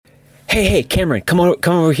Hey, Cameron, come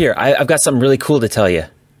over here. I've got something really cool to tell you.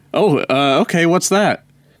 Oh, okay. What's that?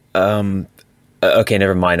 Okay,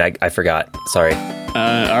 never mind. I forgot. Sorry. All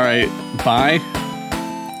right. Bye.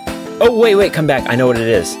 Oh, wait, come back. I know what it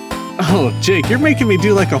is. Oh, Jake, you're making me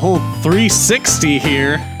do like a whole 360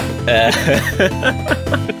 here.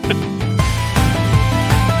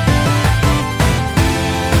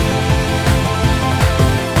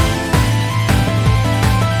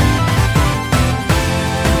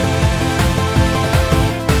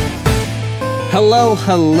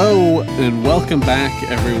 Hello, and welcome back,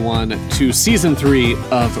 everyone, to Season 3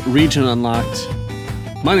 of Region Unlocked.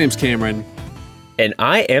 My name's Cameron. And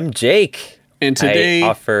I am Jake. And today...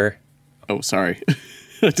 Oh, sorry.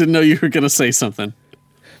 I didn't know you were going to say something.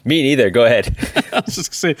 Me neither. Go ahead. I was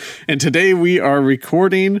just going to say... And today we are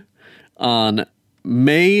recording on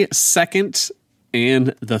May 2nd and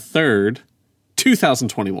the 3rd,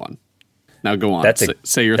 2021. Now go on.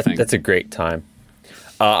 Say your thing. That's a great time.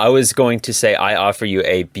 I was going to say I offer you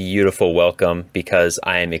a beautiful welcome because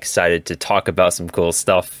I am excited to talk about some cool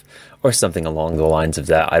stuff or something along the lines of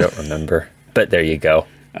that. I don't remember, but there you go.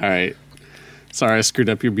 All right. Sorry, I screwed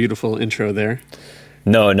up your beautiful intro there.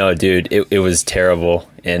 No, dude, it was terrible,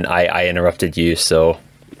 and I interrupted you, so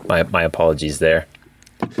my apologies there.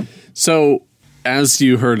 So, as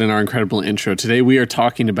you heard in our incredible intro, today we are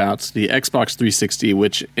talking about the Xbox 360,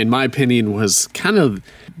 which, in my opinion, was kind of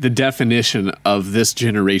the definition of this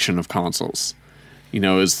generation of consoles. You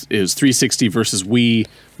know, is 360 versus Wii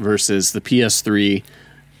versus the PS3.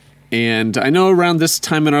 And I know around this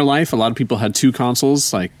time in our life, a lot of people had two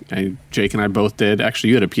consoles, like Jake and I both did. Actually,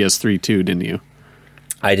 you had a PS3 too, didn't you?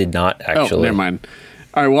 I did not, actually. Oh, never mind.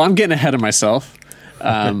 All right, well, I'm getting ahead of myself.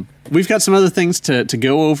 We've got some other things to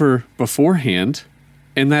go over beforehand,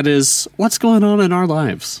 and that is what's going on in our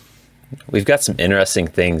lives. We've got some interesting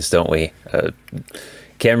things, don't we?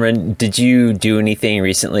 Cameron, did you do anything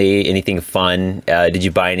recently? Anything fun? Did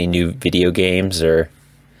you buy any new video games? Or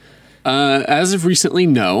as of recently,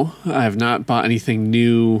 no. I have not bought anything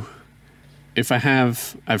new. If I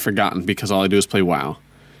have, I've forgotten because all I do is play WoW.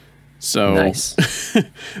 So nice.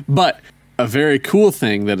 But a very cool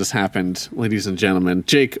thing that has happened, ladies and gentlemen.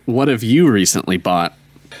 Jake, what have you recently bought?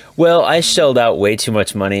 Well, I shelled out way too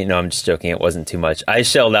much money. No, I'm just joking. It wasn't too much. I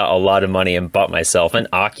shelled out a lot of money and bought myself an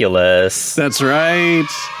Oculus. That's right.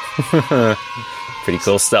 Pretty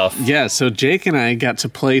cool stuff. Yeah, so Jake and I got to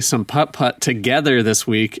play some putt-putt together this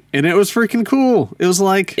week, and it was freaking cool. It was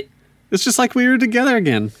like, it's just like we were together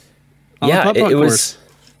again. Yeah, it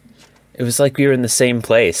was like we were in the same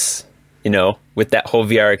place, you know, with that whole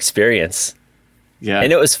VR experience. Yeah.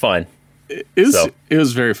 And it was fun. It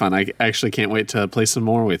was very fun. I actually can't wait to play some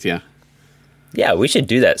more with you. Yeah, we should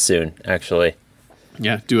do that soon, actually.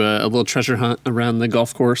 Yeah, do a little treasure hunt around the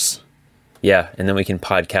golf course. Yeah, and then we can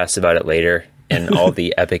podcast about it later and all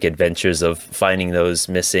the epic adventures of finding those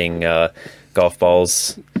missing golf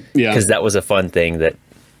balls. Yeah. Because that was a fun thing that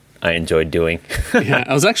I enjoyed doing. Yeah,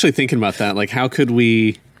 I was actually thinking about that. Like, how could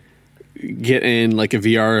we get in like a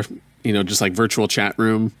VR, you know, just like virtual chat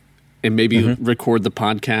room and maybe record the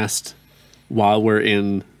podcast while we're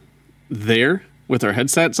in there with our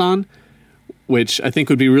headsets on, which I think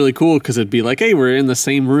would be really cool because it'd be like, hey, we're in the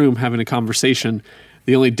same room having a conversation.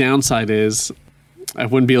 The only downside is I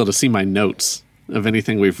wouldn't be able to see my notes of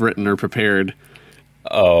anything we've written or prepared.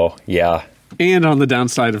 Oh, yeah. And on the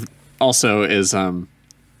downside of also is I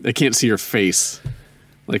can't see your face.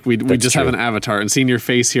 Like we just have an avatar, and seeing your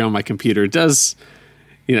face here on my computer does,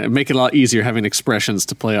 you know, make it a lot easier having expressions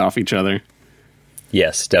to play off each other.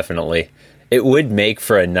 Yes, definitely. It would make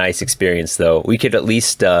for a nice experience, though. We could at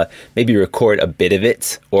least maybe record a bit of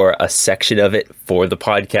it or a section of it for the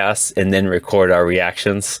podcast and then record our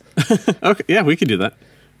reactions. Okay, yeah, we could do that.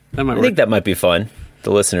 That might work. I think that might be fun.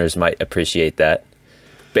 The listeners might appreciate that.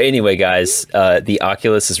 But anyway, guys, the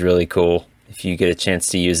Oculus is really cool. If you get a chance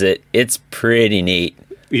to use it, it's pretty neat.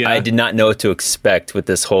 Yeah. I did not know what to expect with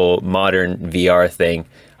this whole modern VR thing.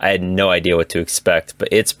 I had no idea what to expect, but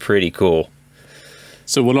it's pretty cool.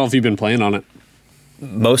 So what all have you been playing on it?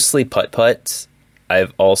 Mostly putt-putt.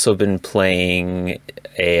 I've also been playing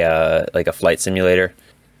a flight simulator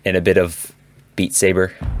and a bit of Beat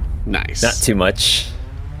Saber. Nice. Not too much.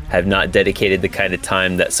 I've not dedicated the kind of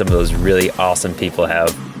time that some of those really awesome people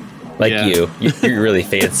have. Like you. You're really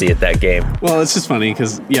fancy at that game. Well, it's just funny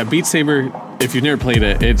because, yeah, Beat Saber, if you've never played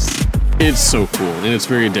it, it's so cool and it's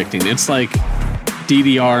very addicting. It's like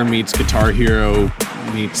DDR meets Guitar Hero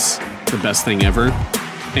meets the best thing ever.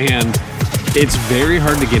 And it's very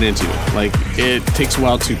hard to get into. Like, it takes a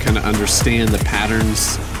while to kind of understand the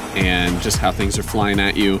patterns and just how things are flying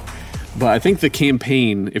at you. But I think the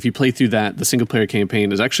campaign, if you play through that, the single player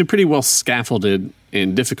campaign is actually pretty well scaffolded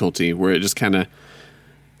in difficulty, where it just kind of,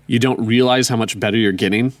 you don't realize how much better you're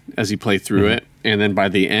getting as you play through it. And then by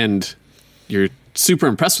the end, you're super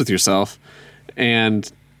impressed with yourself.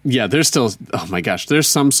 And yeah, there's still, oh my gosh, there's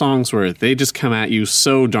some songs where they just come at you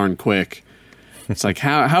so darn quick. It's like,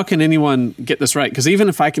 how can anyone get this right? Because even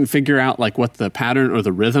if I can figure out like what the pattern or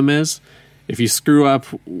the rhythm is, if you screw up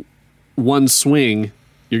one swing,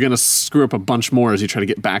 you're going to screw up a bunch more as you try to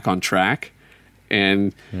get back on track.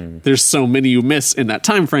 And there's so many you miss in that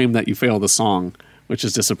time frame that you fail the song, which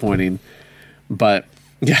is disappointing. But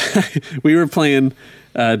yeah, we were playing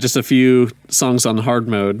just a few songs on hard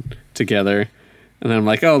mode together. And then I'm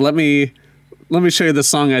like, oh, let me show you the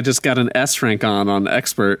song I just got an S rank on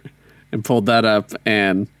Expert, and pulled that up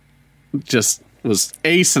and just was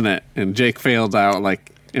acing it. And Jake failed out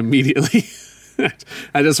like immediately.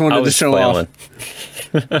 I just wanted to show off.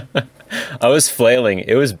 I was flailing.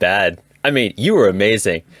 It was bad. I mean, you were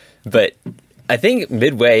amazing, but I think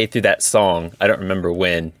midway through that song, I don't remember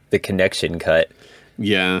when, the connection cut.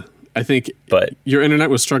 Yeah, I think your internet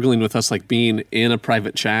was struggling with us like being in a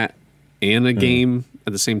private chat and a game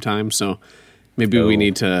at the same time. So maybe we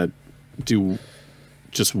need to do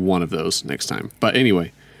just one of those next time. But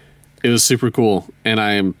anyway, it was super cool. And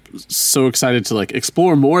I am so excited to like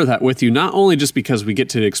explore more of that with you. Not only just because we get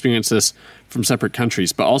to experience this from separate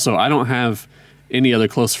countries, but also I don't have any other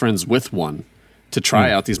close friends with one to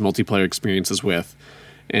try out these multiplayer experiences with.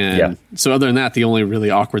 And so other than that, the only really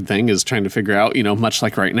awkward thing is trying to figure out, you know, much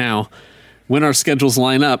like right now, when our schedules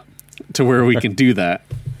line up to where we can do that.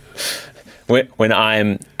 When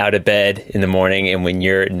I'm out of bed in the morning and when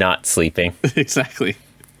you're not sleeping. Exactly.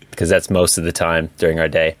 Because that's most of the time during our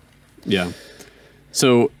day. Yeah.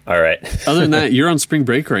 So, all right. Other than that, you're on spring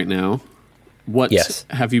break right now. What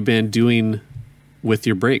have you been doing with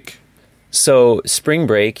your break? So spring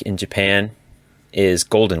break in Japan is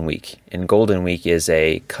Golden Week. And Golden Week is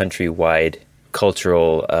a countrywide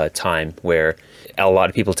cultural time where a lot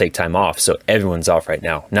of people take time off. So everyone's off right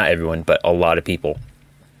now. Not everyone, but a lot of people.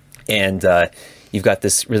 And you've got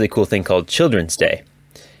this really cool thing called Children's Day.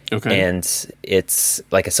 Okay. And it's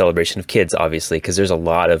like a celebration of kids, obviously, because there's a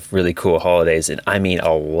lot of really cool holidays. And I mean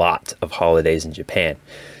a lot of holidays in Japan.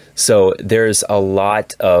 So there's a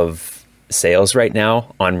lot of sales right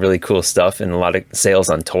now on really cool stuff and a lot of sales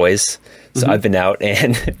on toys. So I've been out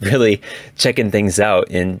and really checking things out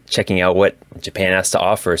and checking out what Japan has to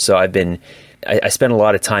offer. So I spent a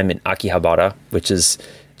lot of time in Akihabara, which is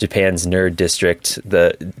Japan's nerd district,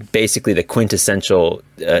 basically the quintessential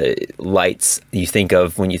lights you think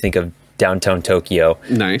of when you think of downtown Tokyo.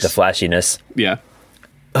 Nice. The flashiness. Yeah.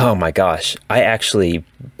 Oh my gosh. I actually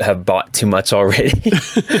have bought too much already.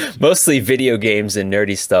 Mostly video games and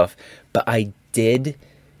nerdy stuff. But I did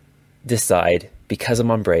decide, because I'm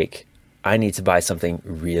on break, I need to buy something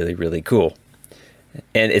really, really cool.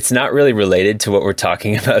 And it's not really related to what we're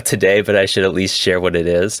talking about today, but I should at least share what it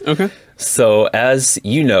is. Okay. So as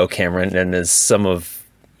you know, Cameron, and as some of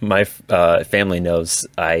my family knows,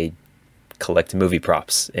 I collect movie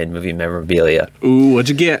props and movie memorabilia. Ooh, what'd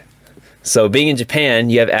you get? So being in Japan,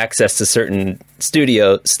 you have access to certain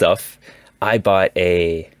studio stuff. I bought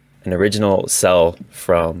an original cell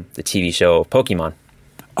from the TV show Pokemon.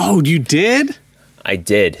 Oh, you did? I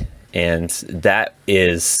did. And that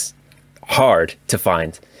is hard to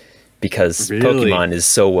find because Pokemon is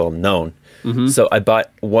so well known. So I bought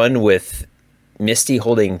one with Misty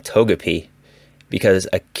holding Togepi because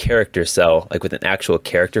a character cell, like with an actual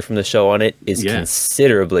character from the show on it, is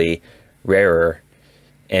considerably rarer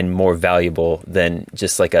and more valuable than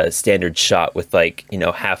just like a standard shot with like, you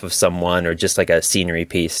know, half of someone or just like a scenery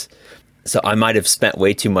piece. So I might have spent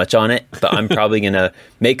way too much on it, but I'm probably going to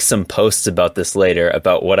make some posts about this later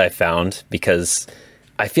about what I found because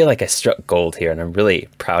I feel like I struck gold here and I'm really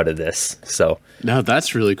proud of this. So no,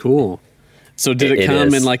 that's really cool. So did it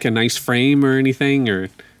come in like a nice frame or anything, or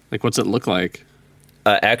like what's it look like?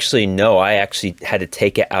 Actually, no, I actually had to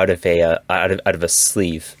take it out of a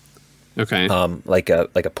sleeve. Okay. Like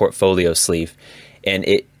a portfolio sleeve. And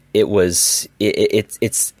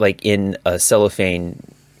it's like in a cellophane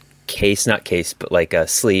case, not case, but like a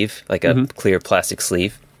sleeve, like a clear plastic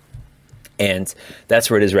sleeve. And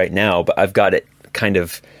that's where it is right now. But I've got it kind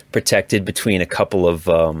of protected between a couple of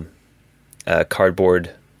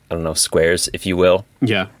cardboard, I don't know, squares, if you will.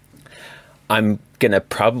 Yeah. I'm going to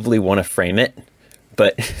probably want to frame it,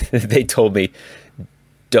 but they told me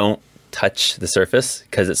don't touch the surface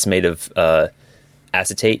because it's made of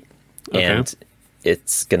acetate and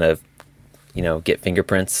it's going to, you know, get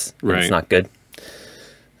fingerprints. Right. It's not good.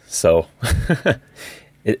 So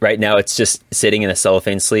Right now, it's just sitting in a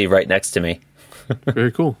cellophane sleeve right next to me.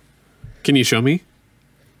 Very cool. Can you show me?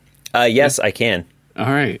 Yes, I can. All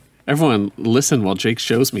right. Everyone, listen while Jake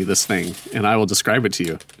shows me this thing, and I will describe it to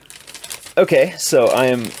you. Okay, so I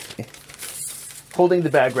am holding the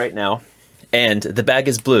bag right now, and the bag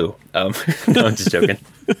is blue. No, I'm just joking.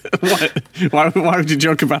 What? Why would you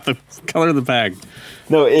joke about the color of the bag?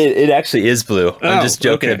 No, it actually is blue. I'm just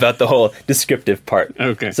joking about the whole descriptive part.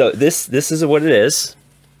 Okay. So this is what it is,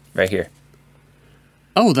 right here.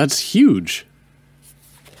 Oh, that's huge.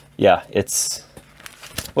 Yeah, it's...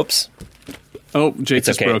 Whoops. Oh, Jake It's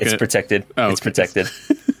just okay. broke It's it. protected. Oh, it's okay. protected.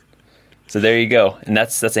 So there you go. And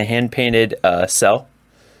that's a hand-painted cell,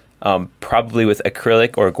 probably with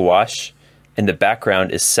acrylic or gouache, and the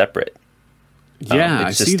background is separate. Yeah, I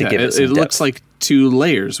it's just see to that. give it some It looks depth. like two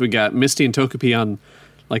layers. We got Misty and Togepi on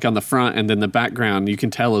the front, and then the background you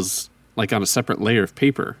can tell is like on a separate layer of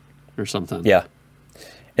paper or something. Yeah.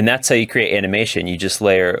 And that's how you create animation. You just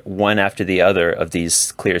layer one after the other of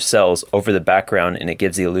these clear cells over the background, and it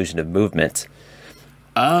gives the illusion of movement.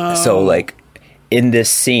 Oh. So, like, in this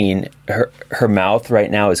scene, her mouth right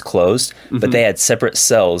now is closed, but they had separate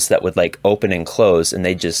cells that would, like, open and close, and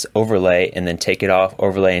they just overlay and then take it off,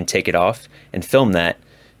 overlay and take it off, and film that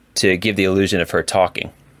to give the illusion of her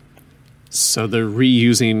talking. So they're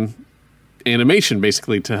reusing animation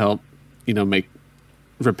basically to help, make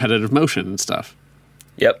repetitive motion and stuff.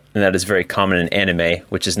 Yep, and that is very common in anime,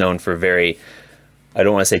 which is known for very, I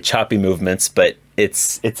don't want to say choppy movements, but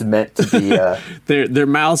it's meant to be... Their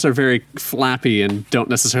mouths are very flappy and don't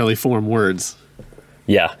necessarily form words.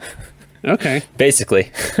 Yeah, Okay.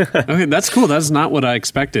 basically. Okay, that's cool. That's not what I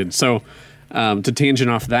expected. So, to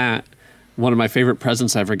tangent off that, one of my favorite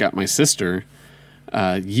presents I ever got my sister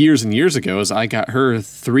years and years ago is I got her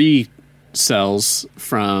 3 cells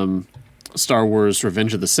from Star Wars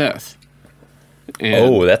Revenge of the Sith.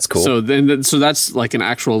 And that's cool. So that's like an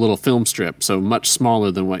actual little film strip, so much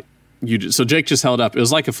smaller than what you did. So Jake just held up. It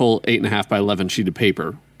was like a full 8.5 by 11 sheet of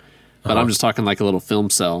paper, but I'm just talking like a little film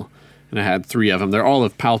cell, and I had 3 of them. They're all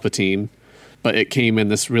of Palpatine, but it came in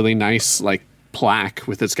this really nice like plaque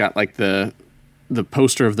with it's got like the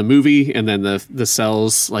poster of the movie and then the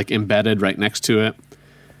cells like embedded right next to it.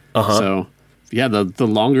 So yeah, the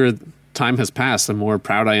longer time has passed, the more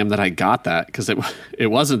proud I am that I got that, because it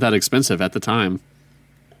wasn't that expensive at the time.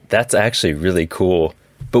 That's actually really cool.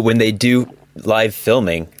 But when they do live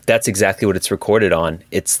filming, that's exactly what it's recorded on.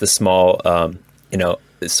 It's the small,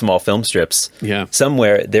 small film strips. Yeah.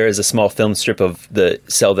 Somewhere there is a small film strip of the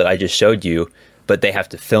cell that I just showed you, but they have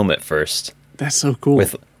to film it first. That's so cool.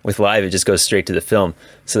 With live, it just goes straight to the film.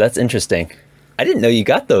 So that's interesting. I didn't know you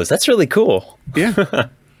got those. That's really cool. Yeah.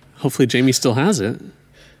 Hopefully Jamie still has it.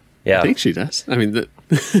 Yeah. I think she does. I mean,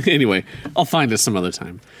 anyway, I'll find it some other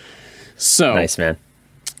time. So Nice, man.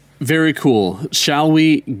 Very cool. Shall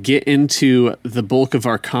we get into the bulk of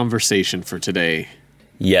our conversation for today?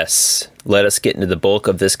 Yes. Let us get into the bulk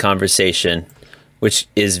of this conversation, which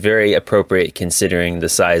is very appropriate considering the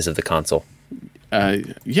size of the console.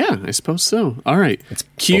 Yeah, I suppose so. All right.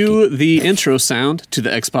 Cue the intro sound to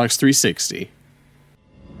the Xbox 360.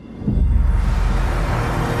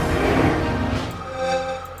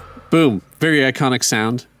 Boom. Very iconic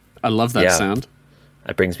sound. I love that sound.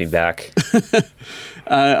 That brings me back.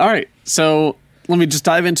 All right. So let me just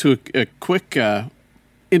dive into a quick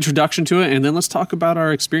introduction to it, and then let's talk about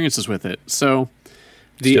our experiences with it. So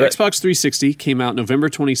the Xbox 360 came out November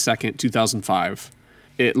 22nd, 2005.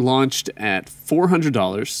 It launched at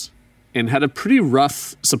 $400 and had a pretty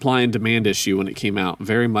rough supply and demand issue when it came out,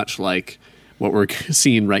 very much like what we're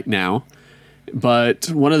seeing right now.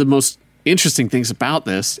 But one of the most interesting things about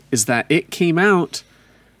this is that it came out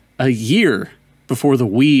a year before the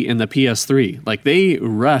Wii and the PS3. Like, they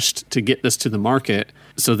rushed to get this to the market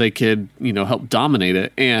so they could, help dominate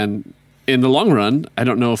it. And in the long run, I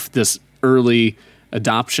don't know if this early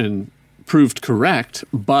adoption proved correct,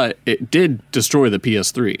 but it did destroy the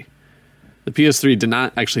PS3. The PS3 did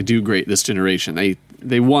not actually do great this generation.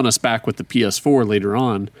 They won us back with the PS4 later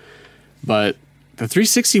on, but the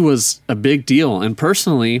 360 was a big deal. And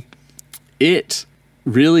personally, it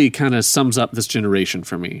really kind of sums up this generation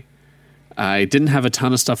for me. I didn't have a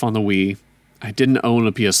ton of stuff on the Wii. I didn't own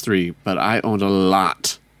a PS3, but I owned a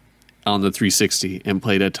lot on the 360 and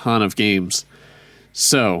played a ton of games.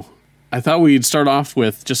 So I thought we'd start off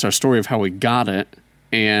with just our story of how we got it.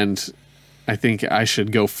 And I think I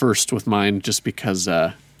should go first with mine just because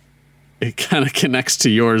it kind of connects to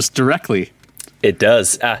yours directly. It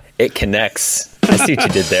does. It connects. I see what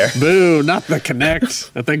you did there. Boo, not the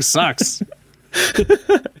Kinect. That thing sucks.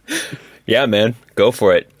 Yeah, man. Go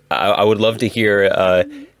for it. I would love to hear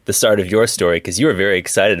the start of your story because you were very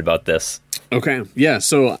excited about this. Okay. Yeah.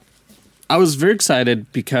 So I was very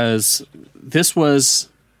excited because this was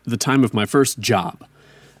the time of my first job.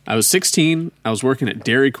 I was 16. I was working at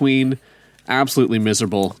Dairy Queen. Absolutely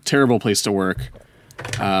miserable. Terrible place to work.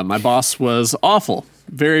 My boss was awful.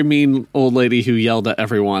 Very mean old lady who yelled at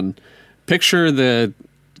everyone. Picture the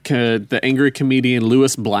angry comedian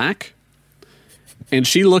Lewis Black. And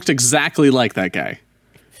she looked exactly like that guy.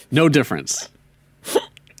 No difference.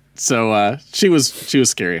 So she was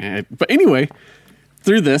scary. But anyway,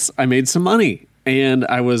 through this, I made some money. And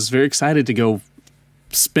I was very excited to go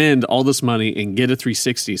spend all this money and get a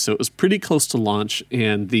 360. So it was pretty close to launch,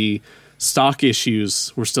 and the stock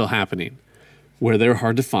issues were still happening where they're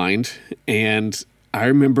hard to find. And I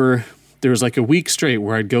remember there was like a week straight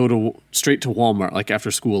where I'd go straight to Walmart, like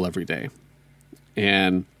after school every day.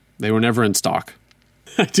 And they were never in stock.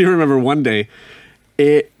 I do remember one day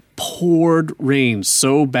it poured rain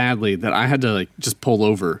so badly that I had to like just pull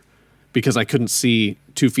over because I couldn't see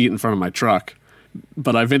 2 feet in front of my truck.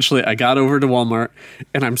 But eventually I got over to Walmart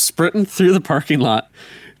and I'm sprinting through the parking lot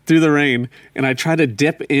through the rain, and I try to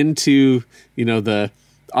dip into, the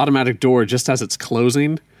automatic door just as it's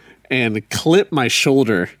closing and clip my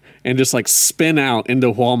shoulder and just like spin out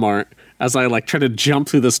into Walmart as I like try to jump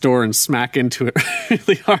through the store and smack into it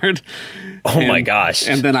really hard. My gosh.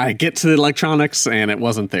 And then I get to the electronics and it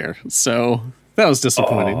wasn't there. So that was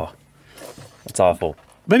disappointing. Oh, that's awful.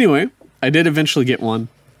 But anyway, I did eventually get one.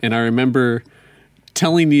 And I remember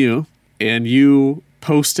telling you, and you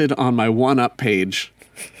posted on my 1UP page,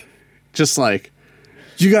 just like,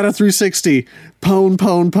 you got a 360, pwn,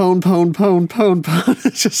 pwn, pwn, pwn, pwn, pwn,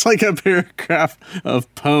 pwn. Just like a paragraph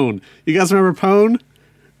of pwn. You guys remember pwn?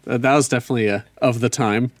 That was definitely of the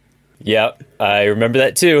time. Yeah, I remember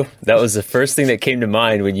that too. That was the first thing that came to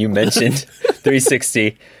mind when you mentioned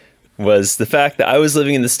 360 was the fact that I was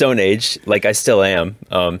living in the Stone Age, like I still am,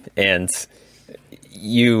 and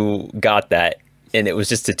you got that. And it was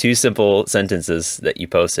just the 2 simple sentences that you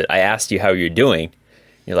posted. I asked you how you're doing.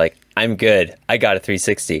 You're like, I'm good. I got a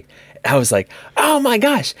 360. I was like, oh my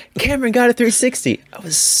gosh, Cameron got a 360. I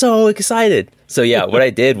was so excited. So yeah, what I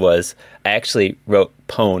did was I actually wrote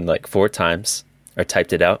pwn like 4 times or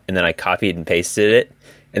typed it out. And then I copied and pasted it.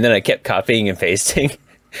 And then I kept copying and pasting.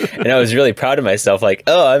 And I was really proud of myself. Like,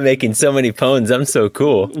 oh, I'm making so many pwns. I'm so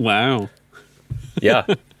cool. Wow. Yeah,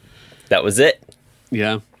 that was it.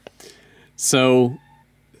 Yeah. So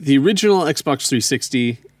the original Xbox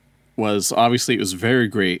 360 was obviously, it was very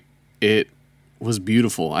great. It was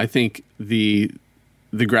beautiful. I think the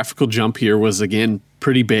graphical jump here was, again,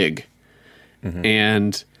 pretty big. Mm-hmm.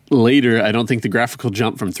 And later, I don't think the graphical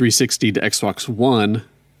jump from 360 to Xbox One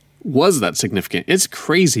was that significant. It's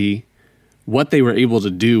crazy what they were able to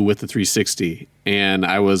do with the 360. And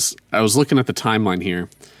I was looking at the timeline here.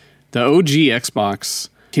 The OG Xbox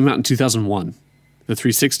came out in 2001. The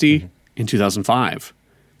 360 in 2005.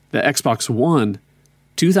 The Xbox One,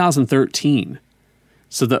 2013.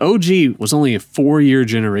 So the OG was only a 4-year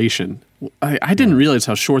generation. I didn't realize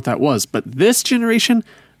how short that was, but this generation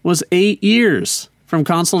was 8 years from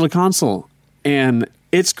console to console. And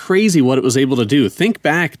it's crazy what it was able to do. Think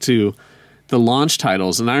back to the launch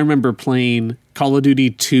titles, and I remember playing Call of Duty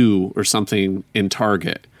 2 or something in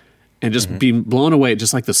Target and just being blown away at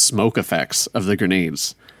just like the smoke effects of the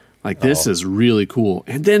grenades. Like, this is really cool.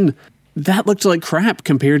 And then that looked like crap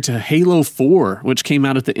compared to Halo 4, which came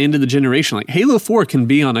out at the end of the generation. Like, Halo 4 can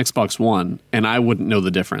be on Xbox One, and I wouldn't know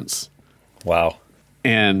the difference. Wow.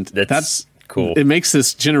 And that's cool. It makes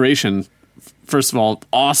this generation, first of all,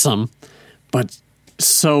 awesome, but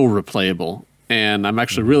so replayable. And I'm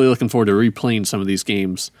actually really looking forward to replaying some of these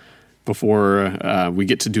games before we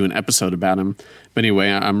get to do an episode about them. But anyway,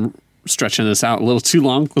 I'm stretching this out a little too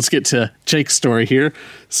long. Let's get to Jake's story here.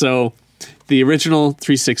 So the original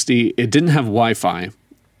 360, it didn't have Wi-Fi.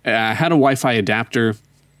 I had a Wi-Fi adapter,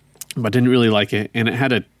 but didn't really like it. And it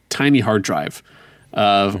had a tiny hard drive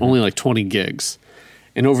of only like 20 gigs.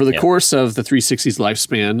 And over the course of the 360's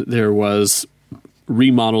lifespan, there was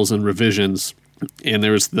remodels and revisions. And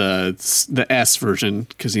there was the S version,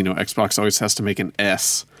 because, Xbox always has to make an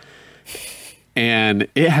S. And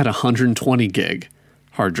it had 120 gig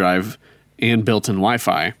hard drive and built-in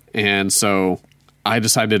Wi-Fi. And so I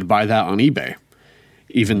decided to buy that on eBay,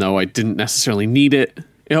 even though I didn't necessarily need it.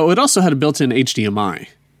 It also had a built-in HDMI,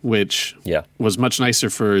 which was much nicer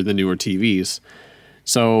for the newer TVs.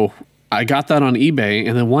 So I got that on eBay,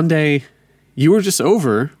 and then one day you were just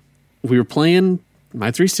over. We were playing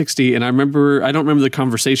my 360, and I don't remember the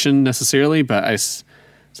conversation necessarily, but it's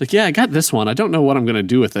like, yeah, I got this one. I don't know what I'm going to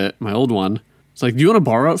do with it, my old one. It's like, do you want to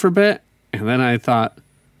borrow it for a bit? And then I thought,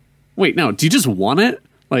 wait, no, do you just want it?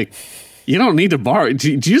 Like, you don't need to borrow.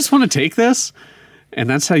 Do you just want to take this? And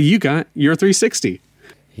that's how you got your 360.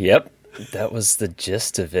 Yep. That was the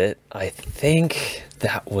gist of it. I think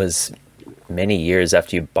that was many years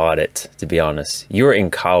after you bought it, to be honest. You were in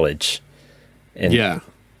college. And yeah.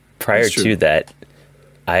 Prior to that,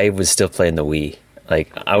 I was still playing the Wii.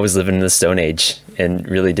 Like, I was living in the Stone Age and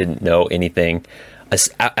really didn't know anything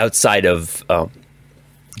outside of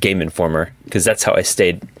Game Informer, because that's how I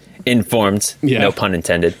stayed informed, no pun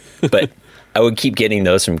intended. But I would keep getting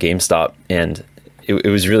those from GameStop, and it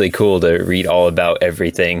was really cool to read all about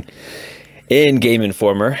everything in Game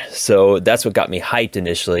Informer. So that's what got me hyped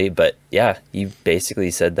initially. But yeah, you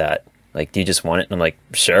basically said that. Like, do you just want it? And I'm like,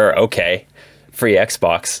 sure, okay. Free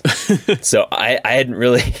Xbox. So I hadn't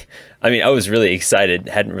really, I mean, I was really excited.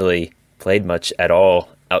 Hadn't really played much at all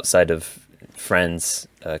outside of friends'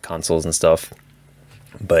 consoles and stuff.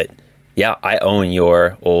 But yeah, I own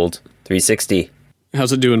your old 360.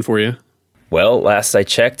 How's it doing for you? Well, last I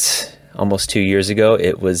checked, almost 2 years ago,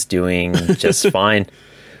 it was doing just fine.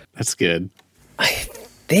 That's good. I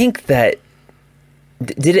think that...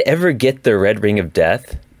 Did it ever get the Red Ring of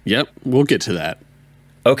Death? Yep, we'll get to that.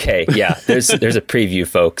 Okay, yeah, there's a preview,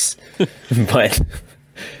 folks. But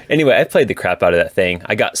anyway, I played the crap out of that thing.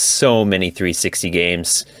 I got so many 360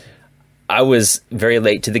 games. I was very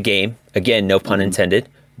late to the game. Again, no pun intended,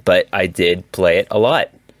 but I did play it a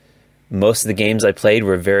lot. Most of the games I played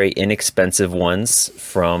were very inexpensive ones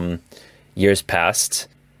from years past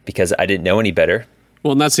because I didn't know any better.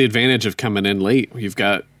 Well, and that's the advantage of coming in late. You've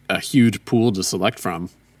got a huge pool to select from.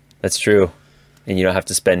 That's true. And you don't have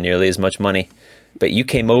to spend nearly as much money. But you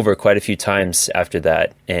came over quite a few times after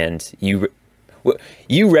that, and you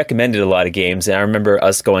recommended a lot of games. And I remember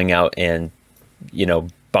us going out and,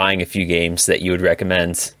 buying a few games that you would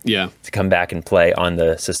recommend to come back and play on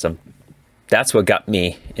the system. That's what got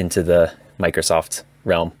me into the Microsoft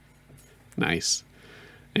realm. Nice.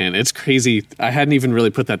 And it's crazy. I hadn't even really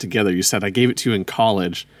put that together. You said I gave it to you in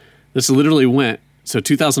college. This literally went,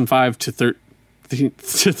 2005 to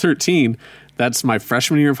 13, that's my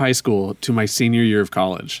freshman year of high school to my senior year of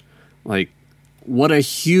college. Like, what a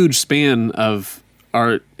huge span of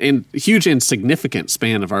huge and significant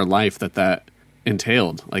span of our life that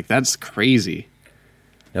entailed. Like, that's crazy.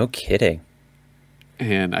 No kidding.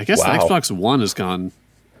 And I guess the Xbox One has gone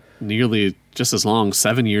nearly just as long,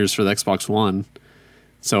 7 years for the Xbox One.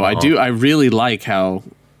 So I really like how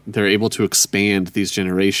they're able to expand these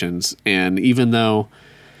generations. And even though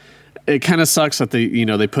it kind of sucks that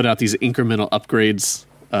they put out these incremental upgrades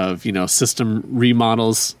of, system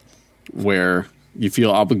remodels where you feel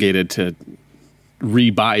obligated to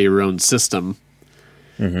rebuy your own system.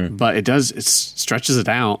 Mm-hmm. But it stretches it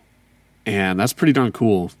out, and that's pretty darn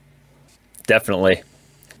cool. Definitely.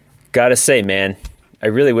 Gotta say, man, I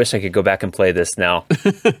really wish I could go back and play this now.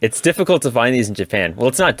 It's difficult to find these in Japan. Well,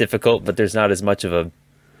 it's not difficult, but there's not as much of a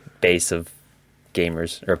base of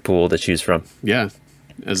gamers or pool to choose from. Yeah.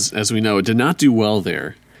 As we know, it did not do well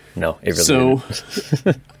there. No, it really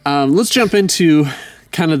didn't. Let's jump into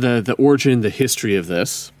kind of the origin, the history of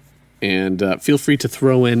this. And feel free to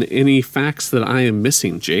throw in any facts that I am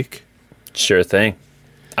missing, Jake. Sure thing.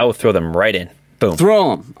 I will throw them right in. Boom.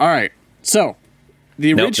 Throw them. All right. So,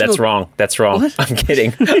 the original... Nope, that's wrong. That's wrong. What? I'm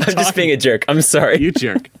kidding. I'm just being a jerk. I'm sorry. You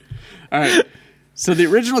jerk. All right. So, the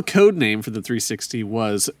original code name for the 360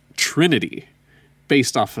 was Trinity,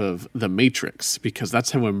 based off of The Matrix, because that's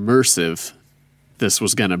how immersive this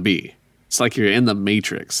was going to be. It's like you're in the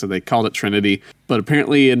Matrix, so they called it Trinity. But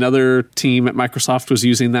apparently another team at Microsoft was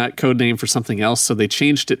using that code name for something else, so they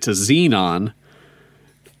changed it to Xenon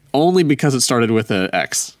only because it started with an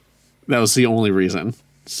X. That was the only reason.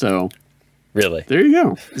 So really, there you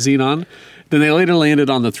go, Xenon. Then they later landed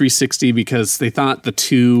on the 360 because they thought the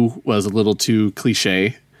 2 was a little too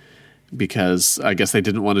cliche, because I guess they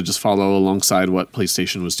didn't want to just follow alongside what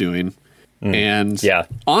PlayStation was doing. And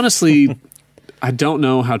honestly... I don't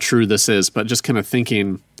know how true this is, but just kind of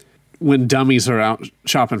thinking when dummies are out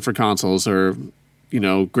shopping for consoles or,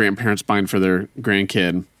 grandparents buying for their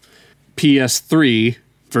grandkid, PS3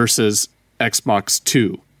 versus Xbox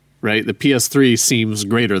 2, right? The PS3 seems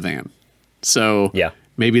greater than. So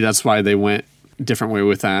maybe that's why they went a different way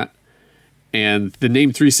with that. And the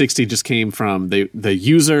name 360 just came from the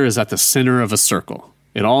user is at the center of a circle.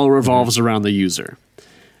 It all revolves around the user.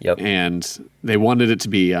 Yep. And they wanted it to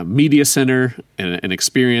be a media center, an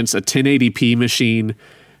experience, a 1080p machine.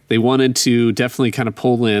 They wanted to definitely kind of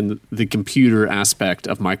pull in the computer aspect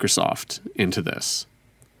of Microsoft into this.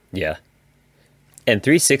 Yeah. And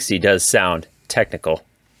 360 does sound technical.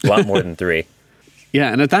 A lot more than 3.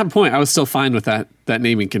 Yeah, and at that point, I was still fine with that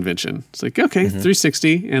naming convention. It's like, okay,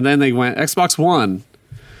 360. And then they went Xbox One.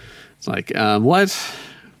 It's like, what?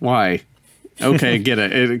 Why? Okay, get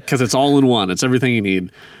it. Because it's all in one. It's everything you need.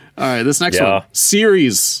 All right, this next one.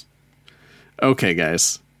 Series. Okay,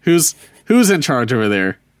 guys. Who's in charge over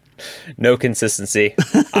there? No consistency.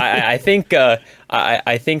 I think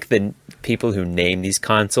I think the people who name these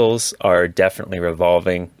consoles are definitely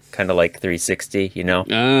revolving, kind of like 360, you know?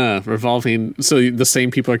 Revolving. So the same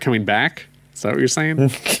people are coming back? Is that what you're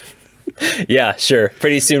saying? Yeah, sure.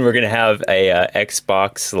 Pretty soon we're going to have a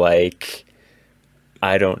Xbox, like,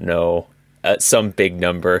 I don't know, some big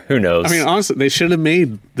number. Who knows? I mean, honestly, they should have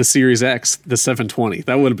made the Series X the 720.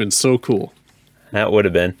 That would have been so cool. That would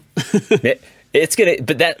have been. It's gonna,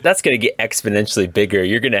 but that's gonna get exponentially bigger.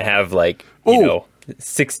 You're gonna have like, you know,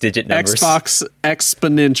 6-digit numbers. Xbox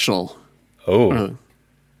Exponential. Oh,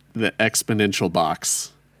 the exponential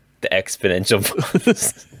box. The exponential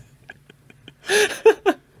box.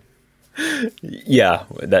 Yeah,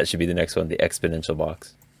 that should be the next one. The exponential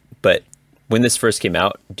box. But when this first came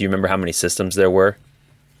out, do you remember how many systems there were?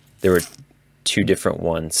 There were 2 different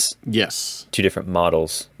ones. Yes. 2 different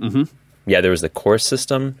models. Mm-hmm. Yeah, there was the core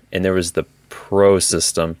system and there was the Pro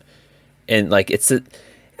system. And like, it's a,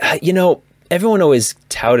 you know, everyone always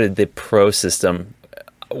touted the Pro system.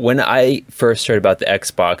 When I first heard about the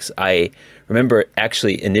Xbox, I remember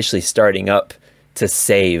actually initially starting up to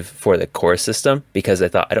save for the core system because I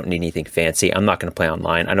thought, I don't need anything fancy. I'm not going to play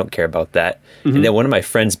online. I don't care about that. Mm-hmm. And then one of my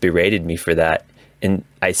friends berated me for that and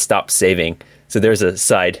I stopped saving. So there's a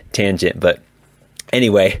side tangent, but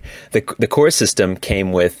anyway, the core system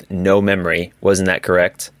came with no memory. Wasn't that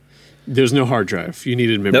correct? There's no hard drive. You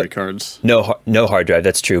needed memory cards. No hard drive.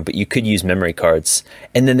 That's true. But you could use memory cards.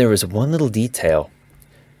 And then there was one little detail: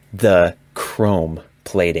 the chrome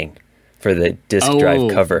plating for the disk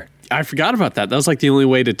drive cover. I forgot about that. That was like the only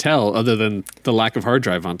way to tell, other than the lack of hard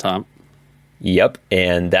drive on top. Yep,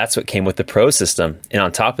 and that's what came with the Pro system. And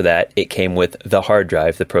on top of that, it came with the hard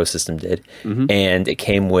drive, the Pro system did. Mm-hmm. And it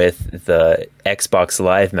came with the Xbox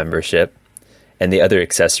Live membership and the other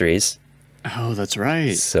accessories. Oh, that's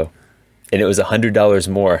right. So, and it was $100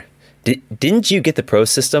 more. Didn't you get the Pro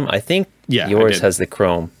system? I think yours has the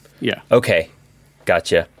Chrome. Yeah. Okay,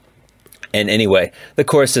 gotcha. And anyway, the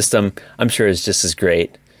core system, I'm sure, is just as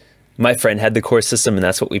great. My friend had the core system, and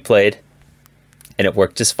that's what we played. And it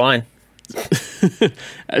worked just fine.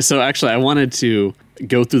 So actually, I wanted to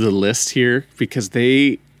go through the list here because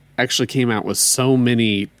they actually came out with so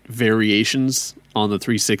many variations on the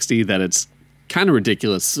 360 that it's kind of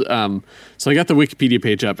ridiculous. So I got the Wikipedia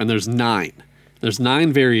page up, and there's 9. There's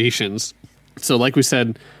 9 variations. So like we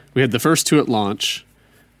said, we had the first 2 at launch,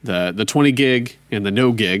 the 20 gig and the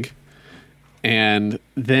no gig. And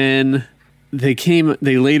then they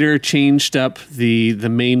later changed up the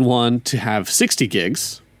main one to have 60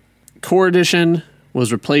 gigs. Core Edition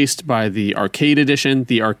was replaced by the Arcade Edition.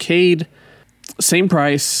 The Arcade, same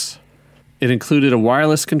price. It included a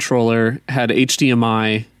wireless controller, had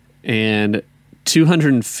HDMI, and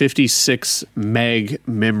 256 meg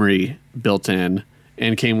memory built in,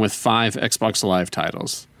 and came with 5 Xbox Live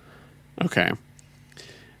titles. Okay.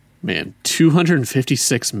 Man,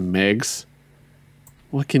 256 megs?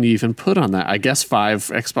 What can you even put on that? I guess 5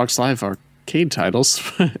 Xbox Live arcade titles.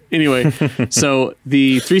 Anyway, so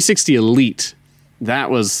the 360 Elite, that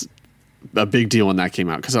was a big deal when that came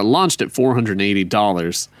out because it launched at $480,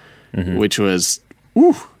 mm-hmm. which was,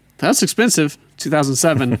 that's expensive.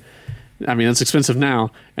 2007. I mean, that's expensive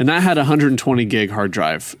now. And that had a 120 gig hard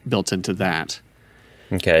drive built into that.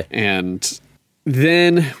 Okay. And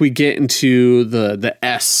then we get into the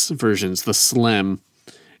S versions, the Slim,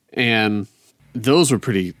 and those were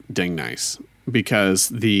pretty dang nice because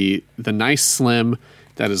the nice Slim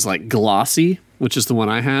that is like glossy, which is the one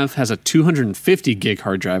I have, has a 250 gig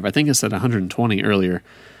hard drive. I think I said 120 earlier,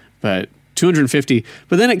 but 250.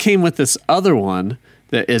 But then it came with this other one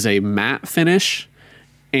that is a matte finish,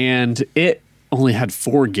 and it only had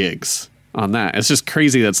 4 gigs on that. It's just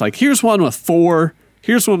crazy. That's like, here's one with 4,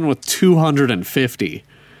 here's one with 250.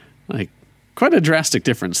 Like, quite a drastic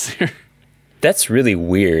difference there. That's really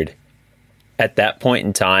weird. At that point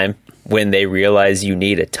in time, when they realize you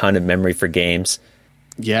need a ton of memory for games.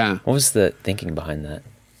 Yeah. What was the thinking behind that?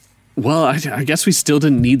 Well, I guess we still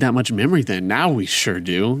didn't need that much memory then. Now we sure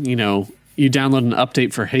do. You know, you download an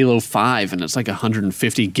update for Halo 5 and it's like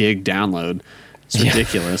 150 gig download. It's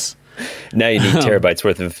ridiculous. Now you need terabytes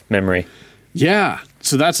worth of memory. Yeah.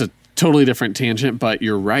 So that's a totally different tangent, but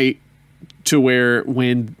you're right to where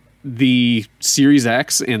when the Series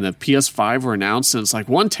X and the PS5 were announced and it's like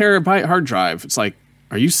 1 terabyte hard drive, it's like,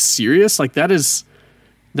 are you serious? Like, that is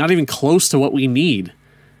not even close to what we need.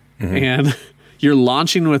 Mm-hmm. And you're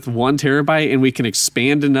launching with 1 terabyte and we can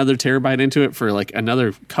expand another terabyte into it for like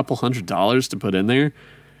another couple $100 to put in there.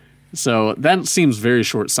 So that seems very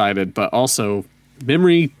short-sighted, but also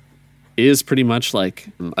memory is pretty much like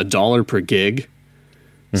 $1 per gig.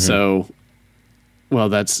 Mm-hmm. So, well,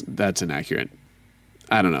 that's inaccurate.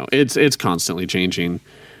 I don't know. It's constantly changing.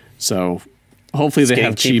 So hopefully they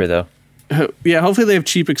have cheaper though. Yeah, hopefully they have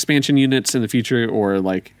cheap expansion units in the future, or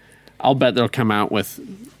like I'll bet they'll come out with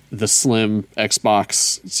the slim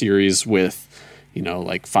Xbox series with,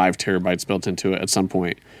 like 5 terabytes built into it at some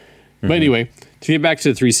point. Mm-hmm. But anyway, to get back to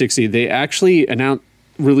the 360, they actually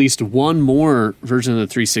released one more version of the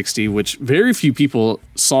 360, which very few people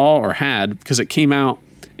saw or had because it came out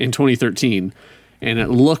in 2013, and it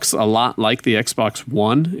looks a lot like the Xbox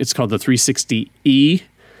One. It's called the 360e,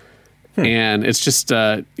 and it's just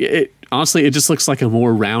honestly, it just looks like a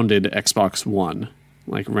more rounded Xbox One,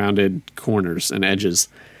 like rounded corners and edges,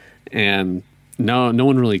 and no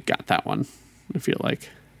one really got that one, I feel like.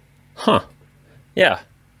 Huh? Yeah,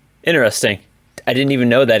 interesting. I didn't even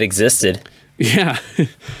know that existed. Yeah.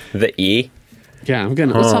 The E? Yeah,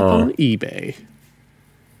 let's hop on eBay.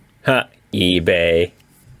 Huh, eBay.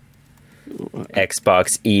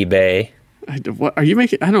 Xbox eBay. What are you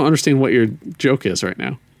making? I don't understand what your joke is right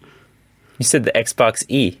now. You said the Xbox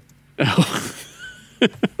E. Oh.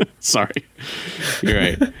 Sorry. You're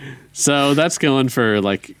right. So that's going for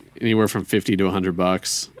like anywhere from $50 to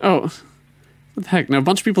 $100. Oh, what the heck? Now a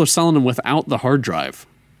bunch of people are selling them without the hard drive.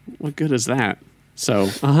 What good is that? So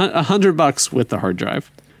 $100 with the hard drive.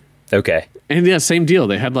 Okay. And yeah, same deal.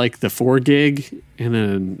 They had like the 4 gig and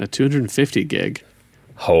then a 250 gig.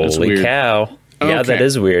 Holy cow. Okay. Yeah, that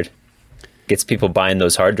is weird. Gets people buying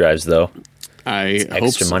those hard drives though. It's hope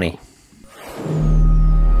extra so. Money.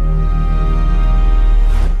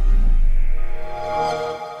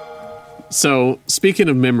 So speaking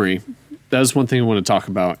of memory, that is one thing I want to talk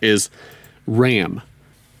about is RAM.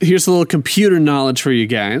 Here's a little computer knowledge for you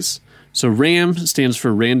guys. So RAM stands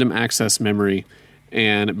for random access memory,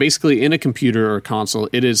 and basically in a computer or console,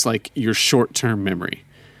 it is like your short-term memory.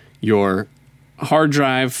 Your hard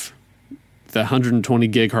drive, the 120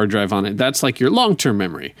 gig hard drive on it, that's like your long-term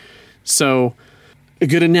memory. So a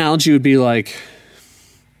good analogy would be like,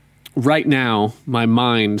 right now, my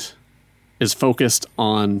mind is focused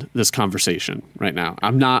on this conversation right now.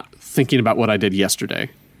 I'm not thinking about what I did yesterday.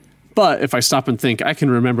 But if I stop and think, I can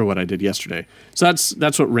remember what I did yesterday. So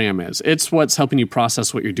that's what RAM is. It's what's helping you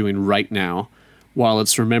process what you're doing right now while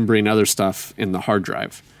it's remembering other stuff in the hard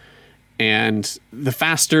drive. And the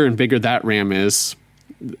faster and bigger that RAM is,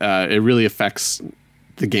 it really affects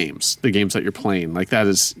the games that you're playing. Like that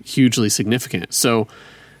is hugely significant. So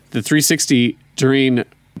the 360 during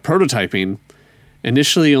prototyping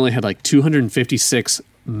initially only had like 256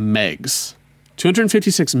 megs.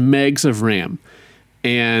 256 megs of RAM.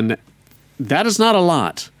 And that is not a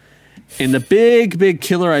lot. And the big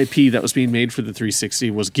killer IP that was being made for the 360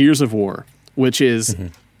 was Gears of War, which is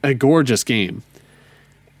a gorgeous game.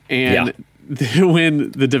 And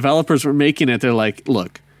when the developers were making it, they're like,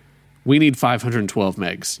 look, we need 512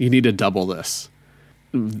 megs. You need to double this.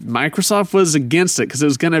 Microsoft was against it because it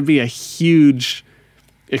was going to be a huge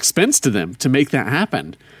expense to them to make that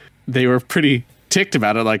happen. They were pretty ticked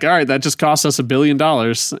about it, like, all right, that just cost us $1 billion.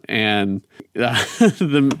 And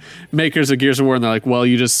the makers of Gears of War, and they're like, well,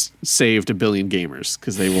 you just saved 1 billion gamers,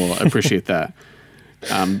 because they will appreciate that.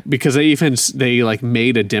 Because they like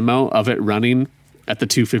made a demo of it running at the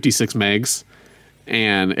 256 megs,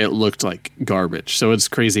 and it looked like garbage. So it's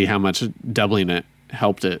crazy how much doubling it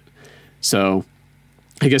helped it. So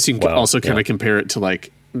I guess you can also kind of compare it to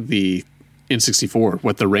like the N64,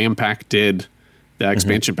 what the RAM pack did. The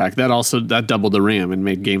expansion pack that doubled the RAM and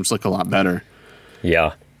made games look a lot better.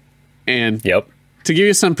 Yeah. And to give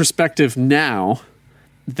you some perspective now,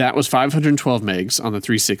 that was 512 megs on the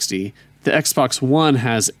 360. The Xbox One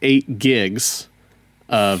has 8 gigs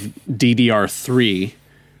of DDR3,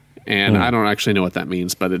 and I don't actually know what that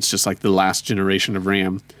means, but it's just like the last generation of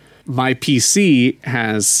RAM. My PC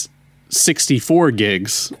has 64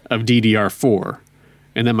 gigs of DDR4.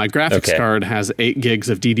 And then my graphics card has 8 gigs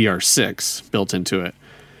of DDR6 built into it.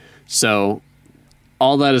 So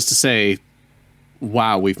all that is to say,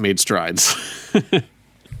 wow, we've made strides.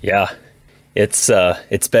 Yeah. It's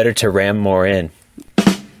better to ram more in.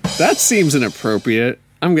 That seems inappropriate.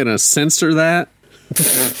 I'm going to censor that.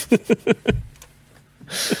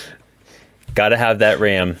 Gotta have that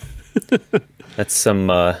RAM.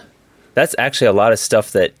 That's actually a lot of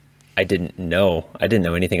stuff that I didn't know. I didn't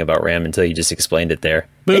know anything about RAM until you just explained it there.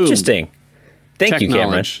 Boom. Interesting. Thank you,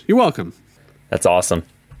 Cameron. You're welcome. That's awesome.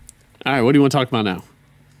 All right, what do you want to talk about now?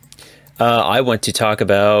 I want to talk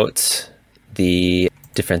about the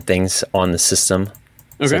different things on the system,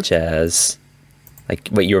 such as like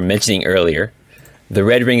what you were mentioning earlier, the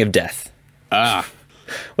red ring of death.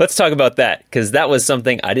 Let's talk about that, because that was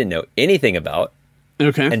something I didn't know anything about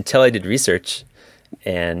until I did research,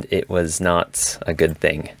 and it was not a good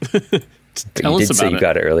thing. Tell us about it. You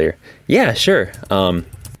got it earlier. Yeah, sure.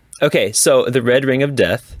 Okay, so the red ring of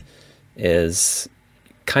death is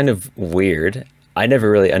kind of weird. I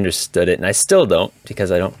never really understood it, and I still don't,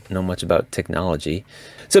 because I don't know much about technology.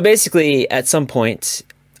 So basically, at some point,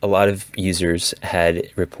 a lot of users had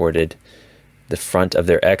reported the front of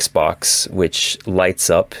their Xbox, which lights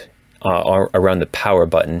up around the power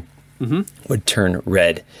button, would turn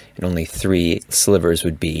red, and only 3 slivers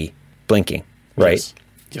would be blinking, right?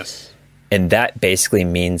 Yes. And that basically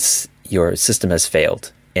means your system has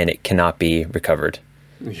failed, and it cannot be recovered.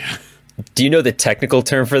 Yeah. Do you know the technical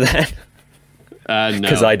term for that? No.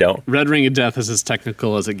 Because I don't. Red ring of death is as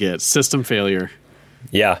technical as it gets. System failure.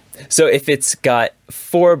 Yeah. So if it's got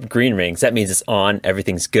 4 green rings, that means it's on,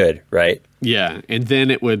 everything's good, right? Yeah, and then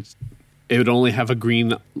it would only have a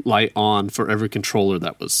green light on for every controller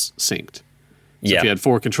that was synced. So if you had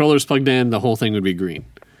 4 controllers plugged in, the whole thing would be green.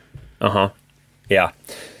 Yeah.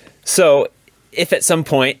 So if at some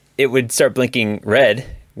point it would start blinking red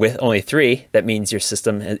with only 3, that means your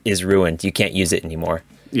system is ruined. You can't use it anymore.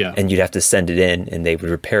 Yeah. And you'd have to send it in, and they would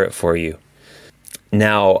repair it for you.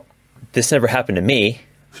 Now, this never happened to me,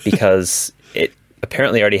 because it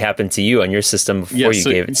apparently already happened to you on your system before you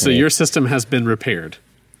gave it to me. So your system has been repaired.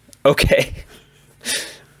 Okay.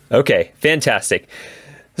 Okay, fantastic.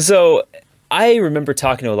 So I remember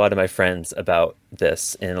talking to a lot of my friends about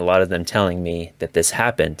this, and a lot of them telling me that this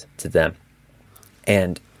happened to them.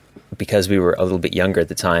 And because we were a little bit younger at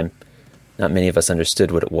the time, not many of us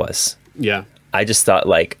understood what it was. Yeah. I just thought,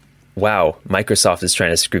 like, wow, Microsoft is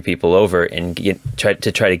trying to screw people over and try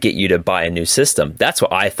to get you to buy a new system. That's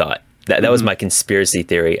what I thought. That was my conspiracy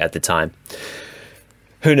theory at the time.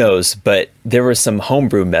 Who knows? But there were some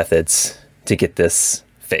homebrew methods to get this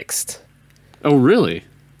fixed. Oh, really?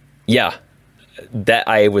 Yeah, that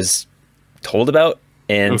I was told about.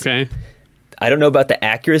 And I don't know about the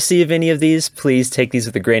accuracy of any of these. Please take these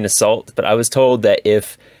with a grain of salt. But I was told that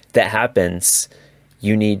if that happens,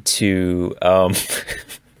 you need to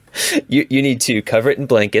you need to cover it in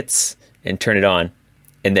blankets and turn it on,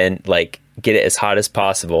 and then like get it as hot as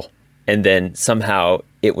possible, and then somehow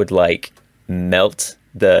it would like melt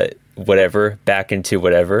the whatever back into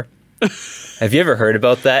whatever. Have you ever heard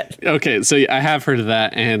about that? Okay, so I have heard of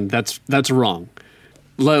that, and that's wrong.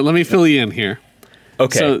 Let me fill you in here.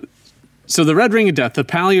 Okay. So the red ring of death,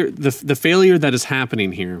 the failure that is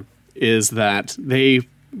happening here is that they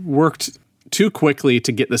worked too quickly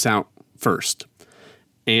to get this out first.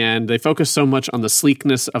 And they focused so much on the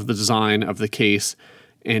sleekness of the design of the case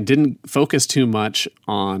and didn't focus too much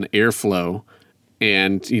on airflow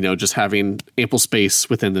and, just having ample space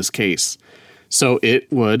within this case. So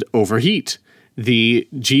it would overheat. The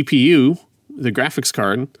GPU, the graphics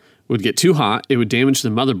card, would get too hot. It would damage the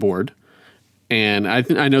motherboard. And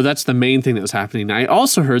I know that's the main thing that was happening. I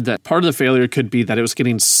also heard that part of the failure could be that it was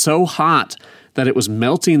getting so hot that it was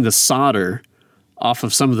melting the solder off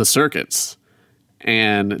of some of the circuits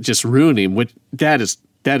and just ruining. Which that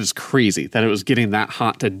is crazy that it was getting that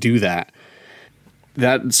hot to do that.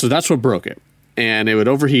 So that's what broke it, and it would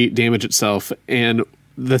overheat, damage itself. And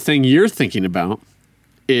the thing you're thinking about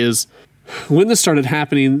is when this started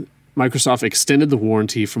happening, Microsoft extended the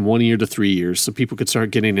warranty from 1 year to 3 years so people could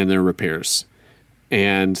start getting in their repairs.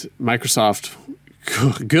 And Microsoft,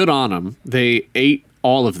 good on them, they ate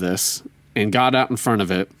all of this and got out in front of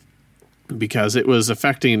it because it was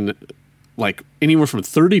affecting like anywhere from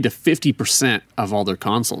 30 to 50% of all their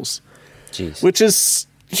consoles. Jeez. Which is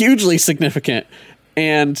hugely significant.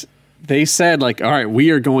 And they said, like, all right,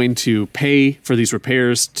 we are going to pay for these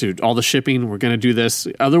repairs, to all the shipping. We're going to do this.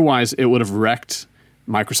 Otherwise, it would have wrecked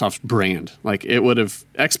Microsoft's brand. Like,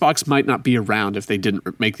 Xbox might not be around if they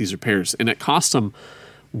didn't make these repairs. And it cost them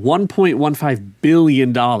 $1.15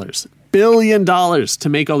 billion to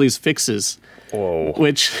make all these fixes. Whoa.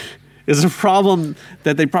 Which is a problem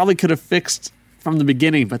that they probably could have fixed from the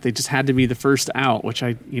beginning, but they just had to be the first out, which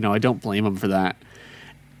I don't blame them for that.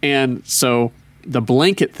 And so the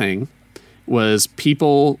blanket thing was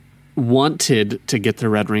people wanted to get the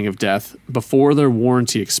red ring of death before their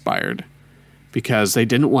warranty expired because they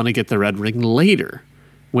didn't want to get the red ring later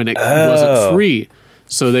when it wasn't free.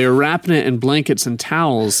 So they were wrapping it in blankets and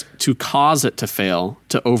towels to cause it to fail,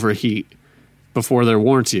 to overheat before their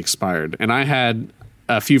warranty expired. And I had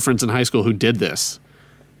a few friends in high school who did this,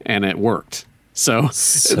 and it worked. So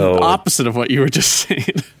the opposite of what you were just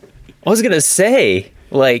saying. I was going to say,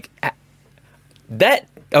 like,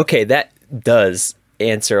 That does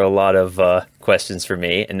answer a lot of questions for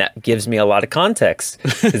me, and that gives me a lot of context,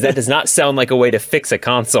 because that does not sound like a way to fix a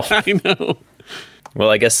console. I know. Well,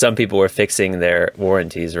 I guess some people were fixing their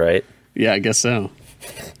warranties, right? Yeah, I guess so.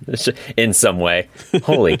 In some way.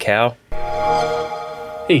 Holy cow.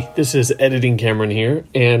 Hey, this is Editing Cameron here,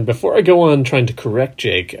 and before I go on trying to correct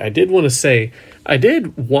Jake, I did want to say I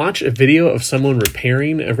did watch a video of someone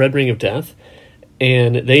repairing a Red Ring of Death,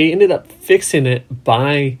 and they ended up fixing it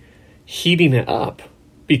by heating it up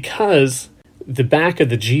because the back of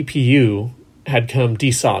the GPU had come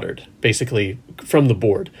desoldered, basically, from the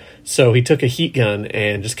board. So he took a heat gun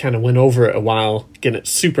and just kind of went over it a while, getting it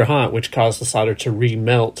super hot, which caused the solder to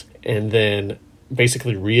remelt and then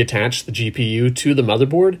basically reattach the GPU to the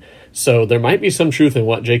motherboard. So there might be some truth in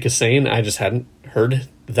what Jake is saying. I just hadn't heard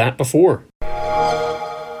that before.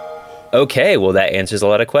 Okay, well, that answers a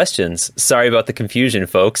lot of questions. Sorry about the confusion,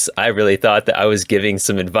 folks. I really thought that I was giving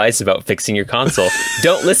some advice about fixing your console.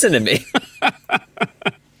 Don't listen to me.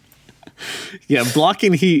 Yeah,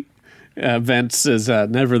 blocking heat vents is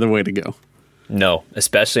never the way to go. No,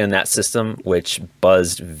 especially on that system, which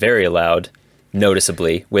buzzed very loud,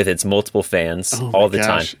 noticeably, with its multiple fans all the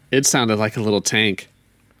time. It sounded like a little tank.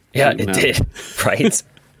 Yeah, it did, right?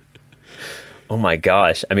 Oh my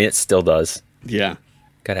gosh. I mean, it still does. Yeah.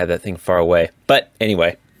 Gotta have that thing far away. But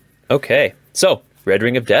anyway, okay. So, Red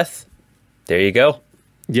Ring of Death, there you go.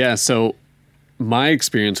 Yeah, so my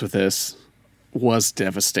experience with this was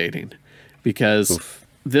devastating because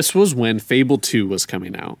this was when Fable 2 was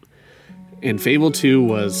coming out. And Fable 2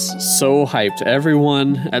 was so hyped.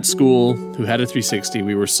 Everyone at school who had a 360,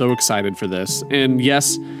 we were so excited for this. And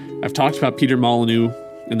yes, I've talked about Peter Molyneux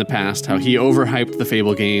in the past, how he overhyped the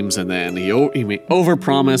Fable games, and then he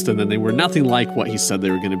overpromised, and then they were nothing like what he said they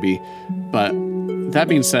were going to be. But that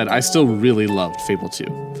being said, I still really loved Fable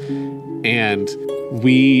 2. And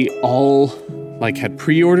we all had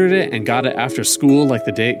pre-ordered it and got it after school,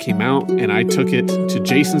 the day it came out, and I took it to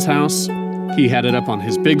Jason's house. He had it up on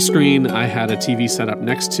his big screen. I had a TV set up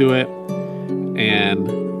next to it and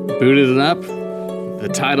booted it up. The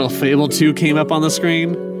title Fable 2 came up on the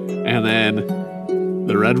screen, and then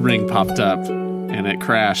the red ring popped up and it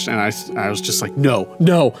crashed. And I was just like, no,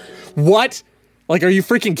 what? Are you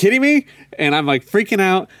freaking kidding me? And I'm freaking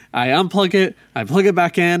out. I unplug it. I plug it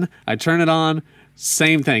back in. I turn it on.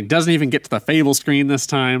 Same thing. Doesn't even get to the Fable screen this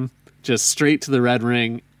time. Just straight to the red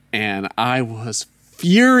ring. And I was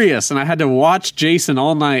furious. And I had to watch Jason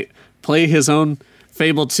all night play his own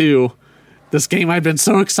Fable 2. This game I'd been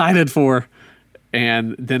so excited for.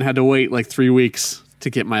 And then had to wait 3 weeks to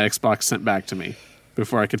get my Xbox sent back to me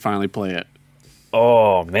before I could finally play it.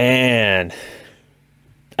 Oh, man.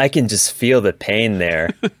 I can just feel the pain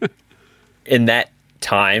there. In that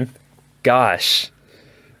time. Gosh.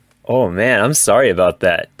 Oh, man, I'm sorry about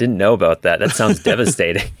that. Didn't know about that. That sounds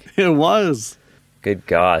devastating. It was. Good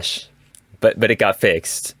gosh. But it got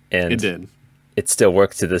fixed. And it did. It still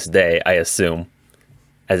works to this day, I assume,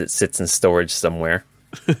 as it sits in storage somewhere.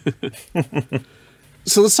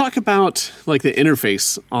 So let's talk about the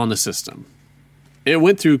interface on the system. It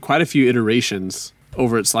went through quite a few iterations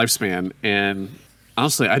over its lifespan, and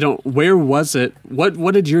honestly, where was it?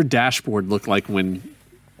 What did your dashboard look like when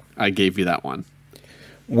I gave you that one?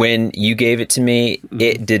 When you gave it to me,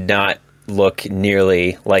 it did not look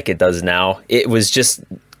nearly like it does now. It was just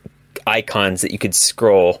icons that you could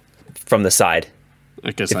scroll from the side.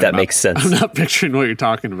 I guess that makes sense. I'm not picturing what you're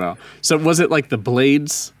talking about. So was it the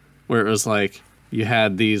blades where it was you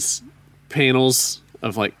had these panels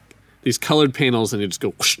of these colored panels, and you just go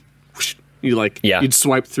whoosh, whoosh. You'd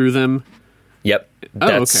swipe through them. Yep.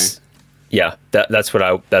 Okay. Yeah, that's what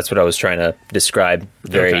I was trying to describe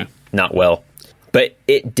very not well. But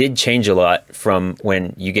it did change a lot from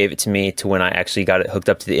when you gave it to me to when I actually got it hooked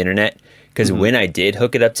up to the internet. Because when I did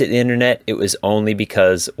hook it up to the internet, it was only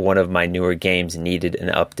because one of my newer games needed an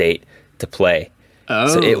update to play. Oh.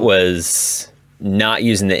 So it was not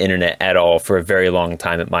using the internet at all for a very long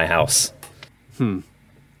time at my house.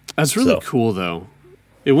 That's really cool, though.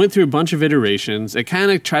 It went through a bunch of iterations. It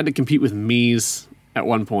kind of tried to compete with Mii's at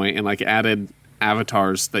one point and added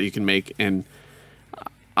avatars that you can make. And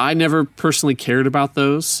I never personally cared about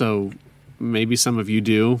those, so maybe some of you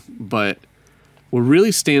do. But what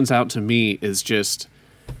really stands out to me is just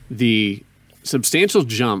the substantial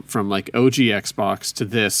jump from OG Xbox to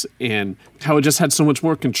this, and how it just had so much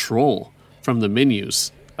more control from the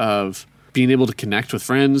menus of being able to connect with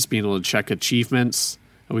friends, being able to check achievements.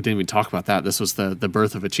 We didn't even talk about that. This was the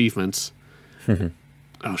birth of achievements.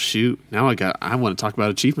 Oh, shoot. Now I want to talk about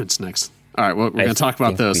achievements next. All right, well, we're going to talk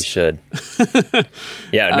about those. We should.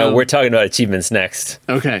 Yeah, no, we're talking about achievements next.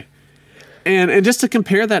 Okay. And just to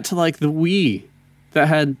compare that to like the Wii that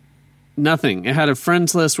had nothing. It had a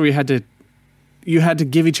friends list where you had to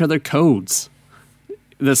give each other codes.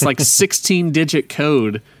 This like 16-digit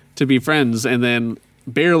code to be friends and then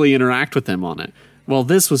barely interact with them on it. Well,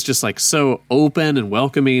 this was just like so open and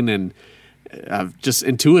welcoming and just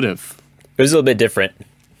intuitive. It was a little bit different.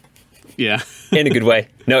 Yeah. In a good way.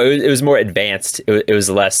 No, it was more advanced. It was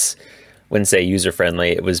less, wouldn't say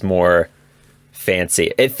user-friendly. It was more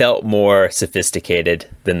fancy. It felt more sophisticated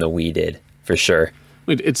than the Wii did, for sure.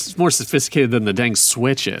 It's more sophisticated than the dang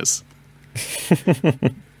Switch is.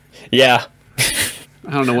 Yeah.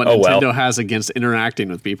 I don't know what Nintendo has against interacting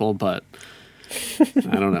with people, but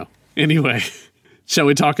I don't know. Anyway, shall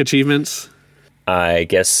we talk achievements? I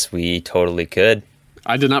guess we totally could.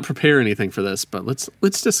 I did not prepare anything for this, but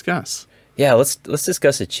let's discuss. Yeah, let's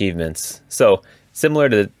discuss achievements. So, similar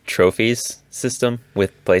to the trophies system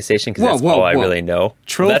with PlayStation, because that's all I really know.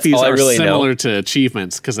 Trophies are similar to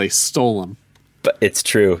achievements because they stole them. But it's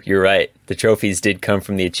true. You're right. The trophies did come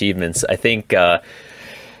from the achievements. I think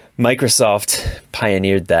Microsoft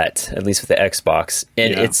pioneered that, at least with the Xbox.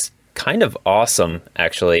 And it's kind of awesome,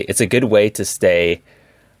 actually. It's a good way to stay,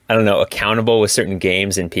 I don't know, accountable with certain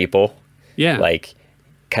games and people. Yeah. Like,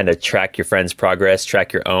 kind of track your friends' progress,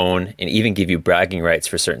 track your own, and even give you bragging rights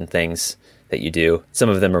for certain things that you do. Some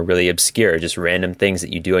of them are really obscure, just random things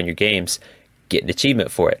that you do on your games. Get an achievement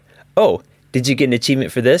for it. Oh, did you get an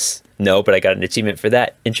achievement for this? No, but I got an achievement for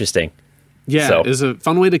that. Interesting. Yeah, it was a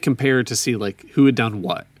fun way to compare to see like who had done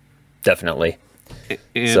what. Definitely.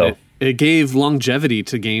 And it gave longevity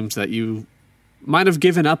to games that you might have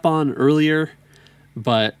given up on earlier,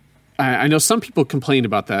 but I know some people complained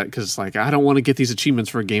about that because it's like, I don't want to get these achievements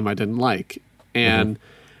for a game I didn't like. And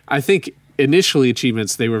I think initially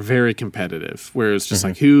achievements, they were very competitive, where it's just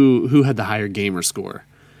like who had the higher gamer score.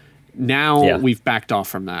 Now we've backed off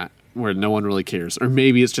from that, where no one really cares. Or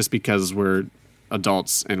maybe it's just because we're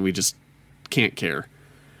adults and we just can't care.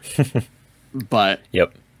 But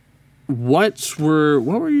what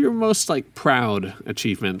were your most like proud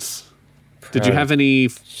achievements? Did you have any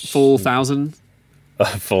full 1,000?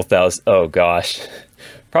 Full 1,000. Oh gosh,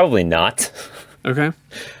 probably not. Okay.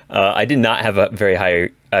 I did not have a very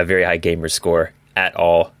high gamer score at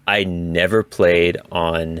all. I never played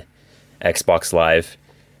on Xbox Live,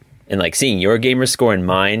 and like seeing your gamer score and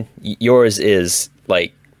mine, yours is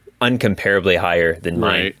like uncomparably higher than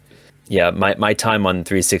mine. Right. Yeah, my time on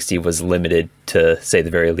 360 was limited, to say the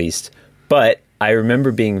very least. But I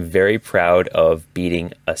remember being very proud of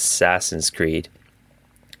beating Assassin's Creed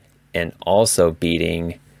and also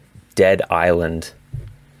beating Dead Island.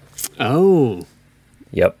 Oh.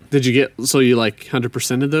 Yep. Did you get, so you like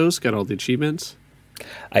 100% of those? Got all the achievements?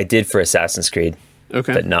 I did for Assassin's Creed.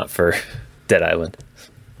 Okay. But not for Dead Island.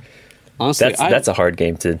 Honestly, that's a hard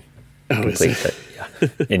game to complete. But yeah.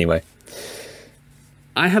 Anyway.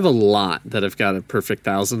 I have a lot that I've got a perfect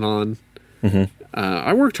 1,000 on.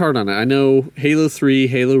 I worked hard on it. I know Halo 3,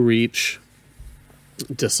 Halo Reach,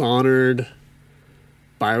 Dishonored,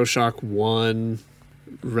 BioShock 1,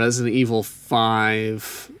 Resident Evil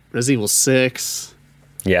 5, Resident Evil 6.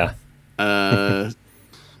 Yeah.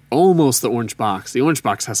 Almost the Orange Box. The Orange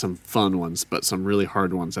Box has some fun ones, but some really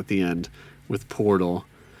hard ones at the end with Portal.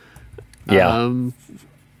 Yeah.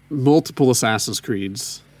 Multiple Assassin's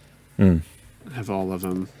Creeds. I have all of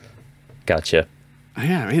them. Gotcha.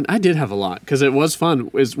 Yeah, I mean, I did have a lot because it was fun.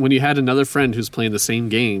 Is when you had another friend who's playing the same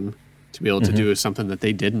game to be able to do something that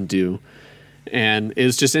they didn't do. And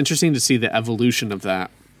it's just interesting to see the evolution of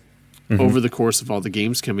that over the course of all the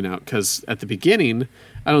games coming out. Because at the beginning,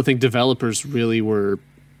 I don't think developers really were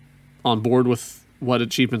on board with what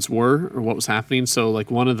achievements were or what was happening. So, like,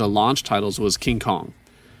 one of the launch titles was King Kong,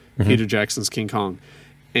 Peter Jackson's King Kong.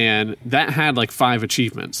 And that had, like, 5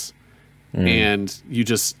 achievements. And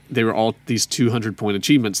they were all these 200-point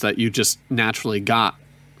achievements that you just naturally got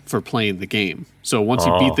for playing the game. So once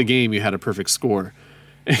you beat the game, you had a perfect score.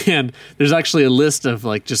 And there's actually a list of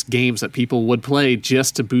like just games that people would play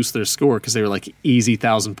just to boost their score because they were like easy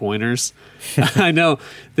 1,000-pointers. I know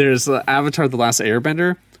there's Avatar: The Last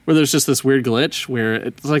Airbender where there's just this weird glitch where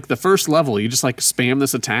it's like the first level, you just like spam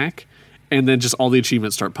this attack and then just all the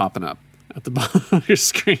achievements start popping up at the bottom of your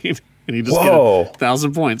screen. And you just get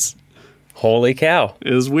 1,000 points. Holy cow.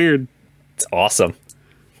 It was weird. It's awesome.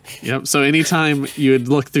 Yep. So anytime you would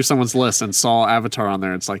look through someone's list and saw Avatar on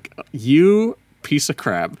there, it's like, you piece of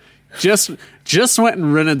crap. Just went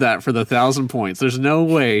and rented that for the 1,000 points. There's no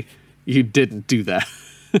way you didn't do that.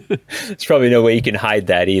 There's probably no way you can hide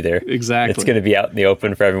that either. Exactly. It's going to be out in the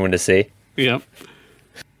open for everyone to see. Yep.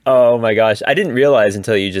 Oh my gosh. I didn't realize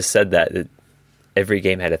until you just said that every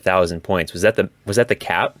game had 1,000 points. Was that the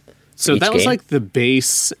cap? So that was game? like the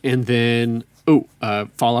base, and then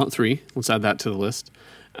Fallout 3. Let's add that to the list.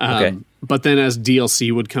 Okay. But then as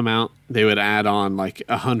DLC would come out, they would add on like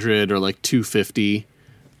 100 or like 250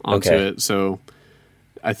 onto it. So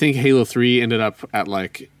I think Halo 3 ended up at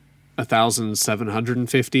like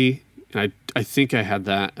 1,750. And I think I had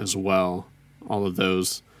that as well, all of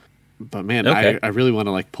those. But man, I really want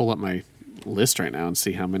to like pull up my list right now and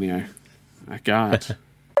see how many I got.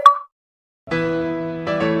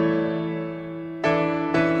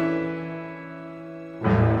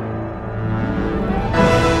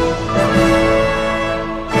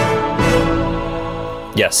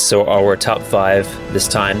 Yes, so our top 5 this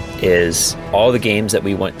time is all the games that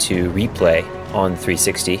we want to replay on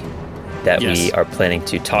 360 that we are planning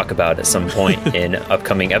to talk about at some point in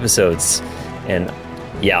upcoming episodes. And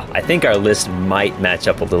yeah, I think our list might match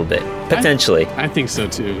up a little bit, potentially. I think so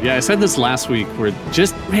too. Yeah, I said this last week where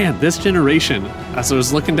just, man, this generation, as I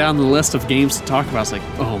was looking down the list of games to talk about, I was like,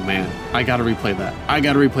 oh man, I got to replay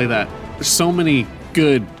that. There's so many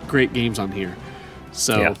good, great games on here.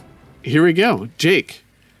 So here we go. Jake,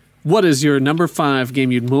 what is your number 5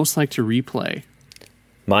 game you'd most like to replay?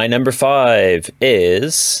 My number 5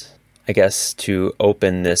 is, I guess, to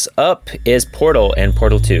open this up, is Portal and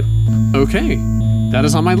Portal 2. Okay, that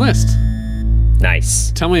is on my list.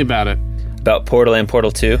 Nice. Tell me about it. About Portal and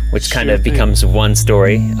Portal 2, which kind of becomes one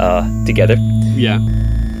story together. Yeah.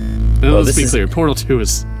 Let's be clear, Portal 2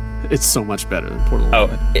 it's so much better than Portal 1. Oh,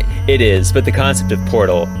 it is, but the concept of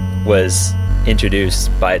Portal was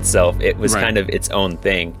introduced by itself. It was kind of its own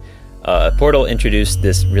thing. Portal introduced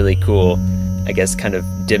this really cool, I guess, kind of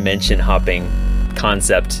dimension hopping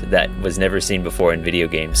concept that was never seen before in video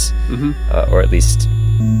games, or at least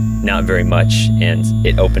not very much, and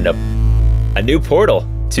it opened up a new portal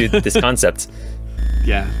to this concept.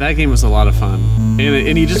 Yeah, that game was a lot of fun,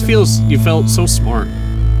 and you felt so smart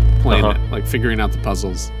playing it, like figuring out the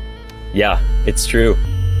puzzles. Yeah, it's true.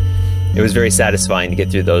 It was very satisfying to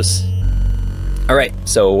get through those. All right,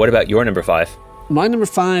 so what about your number 5? My number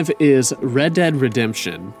 5 is Red Dead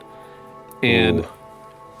Redemption, and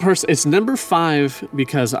it's number 5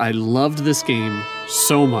 because I loved this game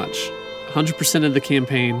so much. 100% of the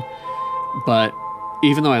campaign, but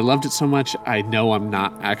even though I loved it so much, I know I'm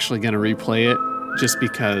not actually going to replay it just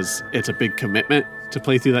because it's a big commitment to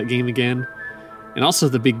play through that game again. And also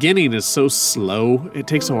the beginning is so slow. It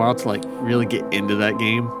takes a while to like really get into that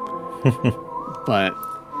game. But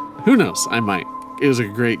who knows? I might. It was a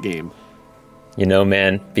great game. You know,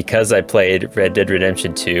 man, because I played Red Dead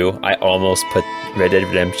Redemption 2, I almost put Red Dead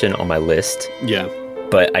Redemption on my list. Yeah.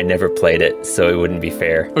 But I never played it, so it wouldn't be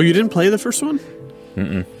fair. Oh, you didn't play the first one?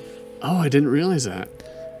 Mm-mm. Oh, I didn't realize that.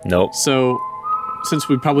 Nope. So, since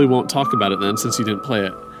we probably won't talk about it then, since you didn't play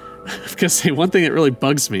it, I was going to say one thing that really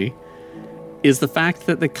bugs me is the fact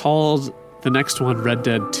that they called the next one Red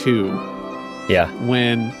Dead 2. Yeah.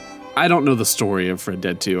 When I don't know the story of Red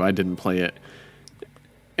Dead 2. I didn't play it.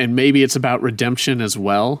 And maybe it's about redemption as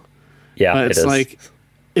well. Yeah, but it's like,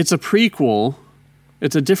 it's a prequel.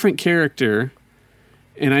 It's a different character.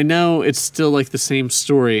 And I know it's still like the same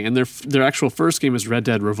story. And their actual first game is Red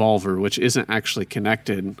Dead Revolver, which isn't actually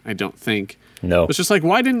connected, I don't think. No. It's just like,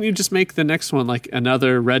 why didn't you just make the next one like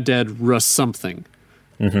another Red Dead something?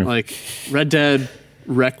 Mm-hmm. Like Red Dead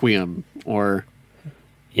Requiem or...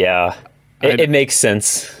 Yeah. It makes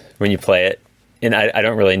sense when you play it. And I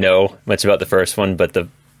don't really know much about the first one, but the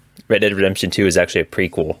Red Dead Redemption 2 is actually a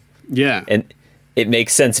prequel. Yeah. And it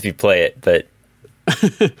makes sense if you play it, but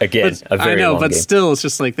again, a very long game. But still, it's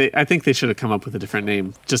just like I think they should have come up with a different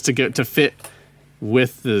name just to fit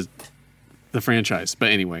with the franchise.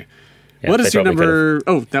 But anyway, what is your number?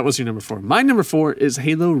 Oh, that was your number 4. My number 4 is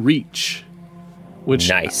Halo Reach, which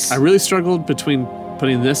nice. I really struggled between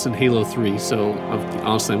putting this and Halo 3. So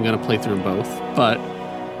honestly, I'm going to play through them both. But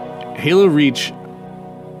Halo Reach,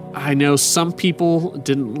 I know some people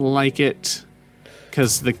didn't like it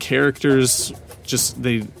because the characters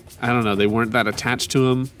I don't know, they weren't that attached to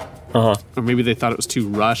them. Or maybe they thought it was too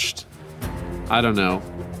rushed. I don't know.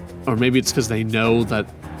 Or maybe it's because they know that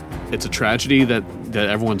it's a tragedy that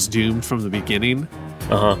everyone's doomed from the beginning.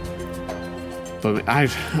 But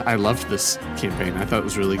I loved this campaign. I thought it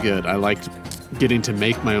was really good. I liked getting to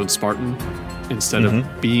make my own Spartan instead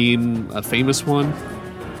of being a famous one.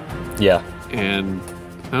 Yeah. And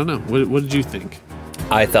I don't know. What did you think?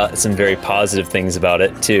 I thought some very positive things about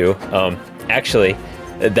it, too. Actually,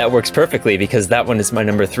 that works perfectly because that one is my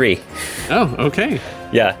number 3. Oh, okay.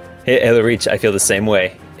 Yeah. Halo Reach, I feel the same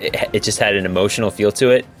way. It just had an emotional feel to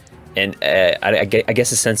it. And I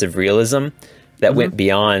guess a sense of realism that went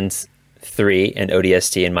beyond 3 and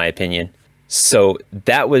ODST, in my opinion. So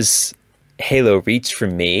that was Halo Reach for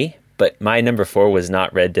me. but my number 4 was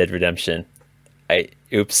not Red Dead Redemption.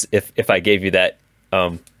 Oops, if I gave you that.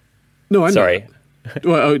 No, I'm sorry.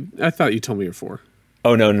 Well, I thought you told me you're 4.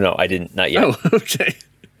 Oh, no, I didn't. Not yet. Oh, okay.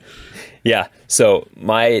 Yeah, so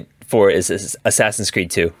my 4 is Assassin's Creed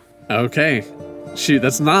 2. Okay. Shoot,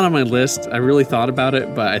 that's not on my list. I really thought about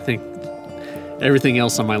it, but I think everything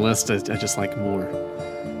else on my list I just like more.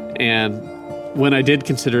 And when I did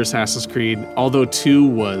consider Assassin's Creed, although 2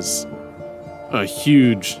 was a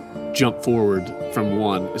huge jump forward from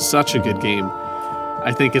 1, it's such a good game.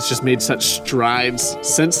 I think it's just made such strides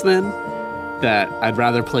since then that I'd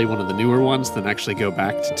rather play one of the newer ones than actually go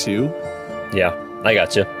back to 2. Yeah, I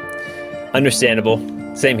gotcha. Understandable.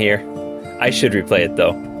 Same here. I should replay it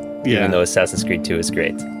though. Yeah. Even though Assassin's Creed 2 is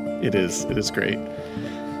great. It is great.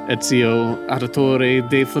 Ezio Auditore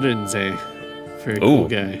de Firenze. Very cool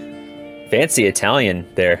guy. Fancy Italian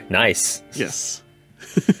there. Nice. Yes.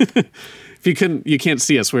 If you can't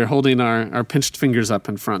see us. We're holding our pinched fingers up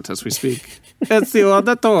in front as we speak. Ezio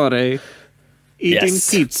Auditore eating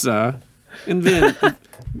pizza in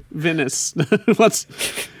Venice.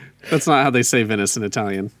 That's not how they say Venice in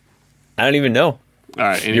Italian. I don't even know. All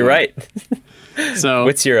right. Anyway. You're right. So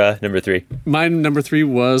what's your number 3? My number 3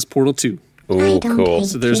 was Portal 2. Ooh, cool.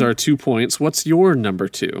 So there's our 2 points. What's your number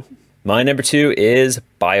 2? My number 2 is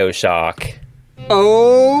BioShock.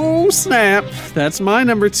 Oh, snap. That's my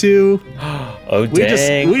number 2. Oh,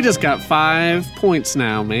 dang. We just got 5 points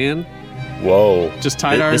now, man. Whoa. Just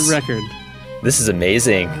tied our record. This is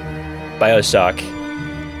amazing. BioShock.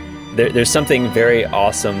 There's something very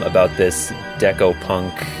awesome about this deco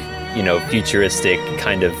punk, futuristic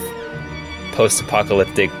kind of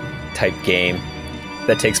post-apocalyptic type game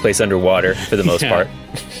that takes place underwater for the most part.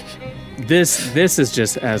 This is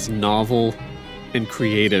just as novel and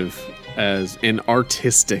creative and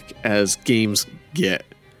artistic as games get.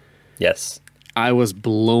 Yes. I was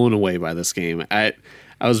blown away by this game. I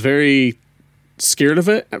was very scared of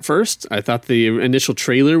it at first. I thought the initial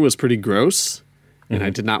trailer was pretty gross, and I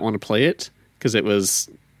did not want to play it because it was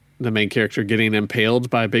the main character getting impaled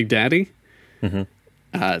by Big Daddy.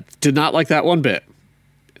 Did not like that one bit.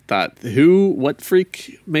 Thought, what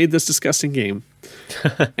freak made this disgusting game?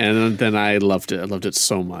 And then I loved it. I loved it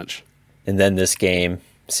so much. And then this game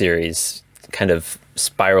series kind of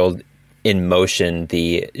spiraled in motion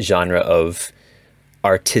the genre of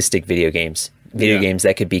artistic video games. Video games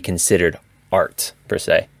that could be considered art, per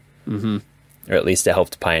se. Or at least it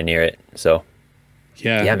helped pioneer it. So,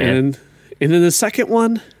 yeah, man. And then the second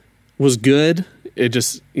one was good. It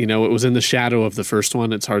just, it was in the shadow of the first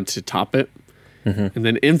one. It's hard to top it. And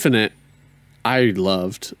then Infinite, I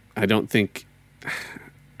loved. I think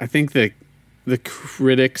the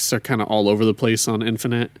critics are kind of all over the place on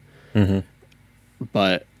Infinite.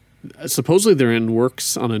 But supposedly they're in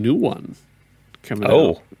works on a new one coming out.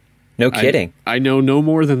 Oh, no kidding. I know no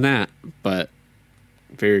more than that, but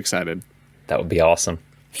very excited. That would be awesome.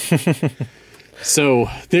 So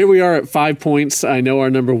there we are at 5 points. I know our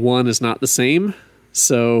number 1 is not the same.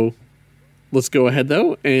 So let's go ahead,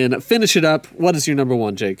 though, and finish it up. What is your number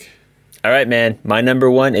 1, Jake? All right, man. My number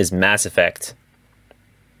 1 is Mass Effect.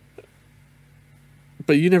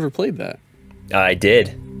 But you never played that. I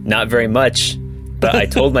did. Not very much. But I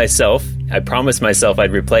told myself, I promised myself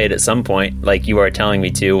I'd replay it at some point, like you are telling me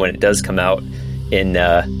to, when it does come out in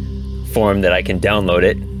form that I can download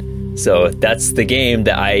it. So that's the game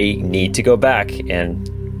that I need to go back and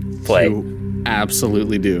play. You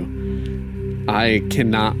absolutely do. I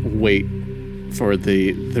cannot wait for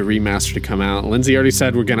the remaster to come out. Lindsay already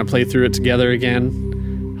said we're going to play through it together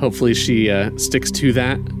again. Hopefully she sticks to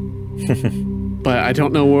that. But I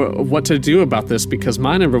don't know what to do about this because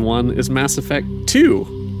my number 1 is Mass Effect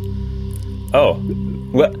 2. Oh,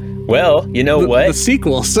 well, you know what? The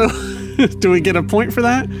sequel. So do we get a point for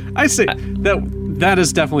that? I say that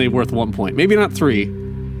is definitely worth 1 point. Maybe not 3.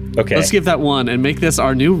 Okay. Let's give that 1 and make this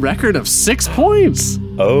our new record of 6 points.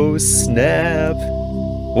 Oh, snap.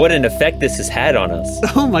 What an effect this has had on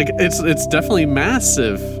us. Oh my God, it's definitely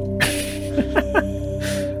massive.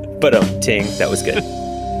 But ting, that was good.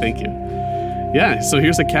 Thank you. Yeah, so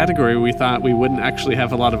here's a category we thought we wouldn't actually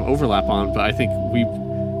have a lot of overlap on, but I think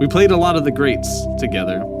we played a lot of the greats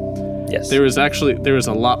together. Yes. There was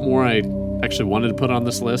a lot more I actually wanted to put on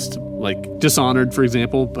this list, like Dishonored, for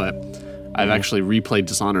example, but I've actually replayed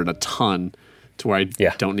Dishonored a ton to where I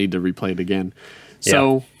don't need to replay it again.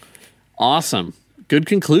 So, awesome. Good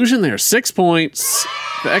conclusion there. 6 points.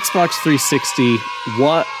 The Xbox 360,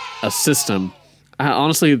 what a system.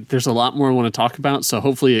 Honestly, there's a lot more I want to talk about, so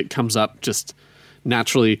hopefully it comes up just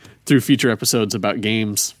naturally through future episodes about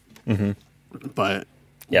games. But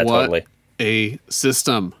totally. A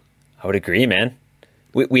system. I would agree, man.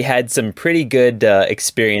 we had some pretty good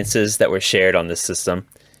experiences that were shared on this system.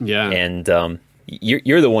 Yeah. And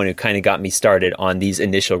you're the one who kind of got me started on these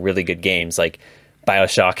initial really good games like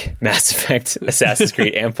BioShock, Mass Effect, Assassin's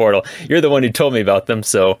Creed, and Portal. You're the one who told me about them,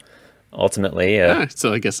 so ultimately...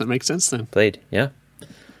 so I guess that makes sense then. Played, yeah.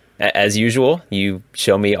 As usual, you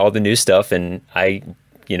show me all the new stuff, and I,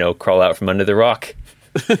 crawl out from under the rock.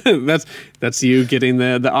 That's you getting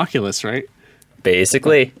the Oculus, right?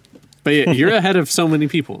 Basically. But yeah, you're ahead of so many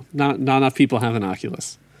people. Not enough people have an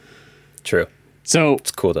Oculus. True. So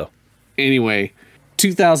it's cool though. Anyway,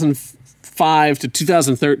 2005 to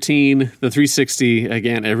 2013, the 360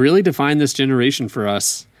 again, it really defined this generation for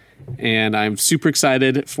us. And I'm super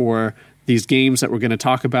excited for these games that we're going to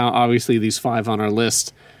talk about. Obviously, these 5 on our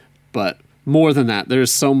list, but more than that,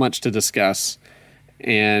 there's so much to discuss.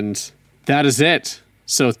 And that is it.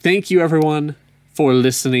 So thank you everyone for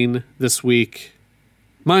listening this week.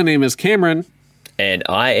 My name is Cameron. And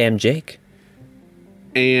I am Jake.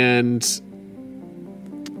 And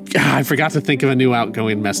I forgot to think of a new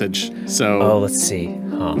outgoing message. So let's see.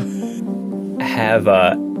 Have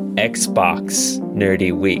a Xbox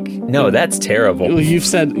nerdy week. No, that's terrible. You've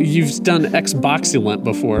done Xboxulent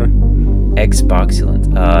before. Xboxulent.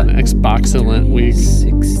 Xboxulent week.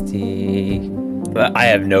 60. I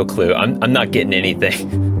have no clue. I'm not getting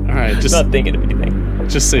anything. All right, just not thinking of anything.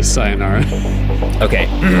 Just say sayonara. Okay.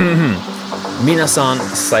 Minasan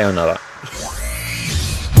sayonara.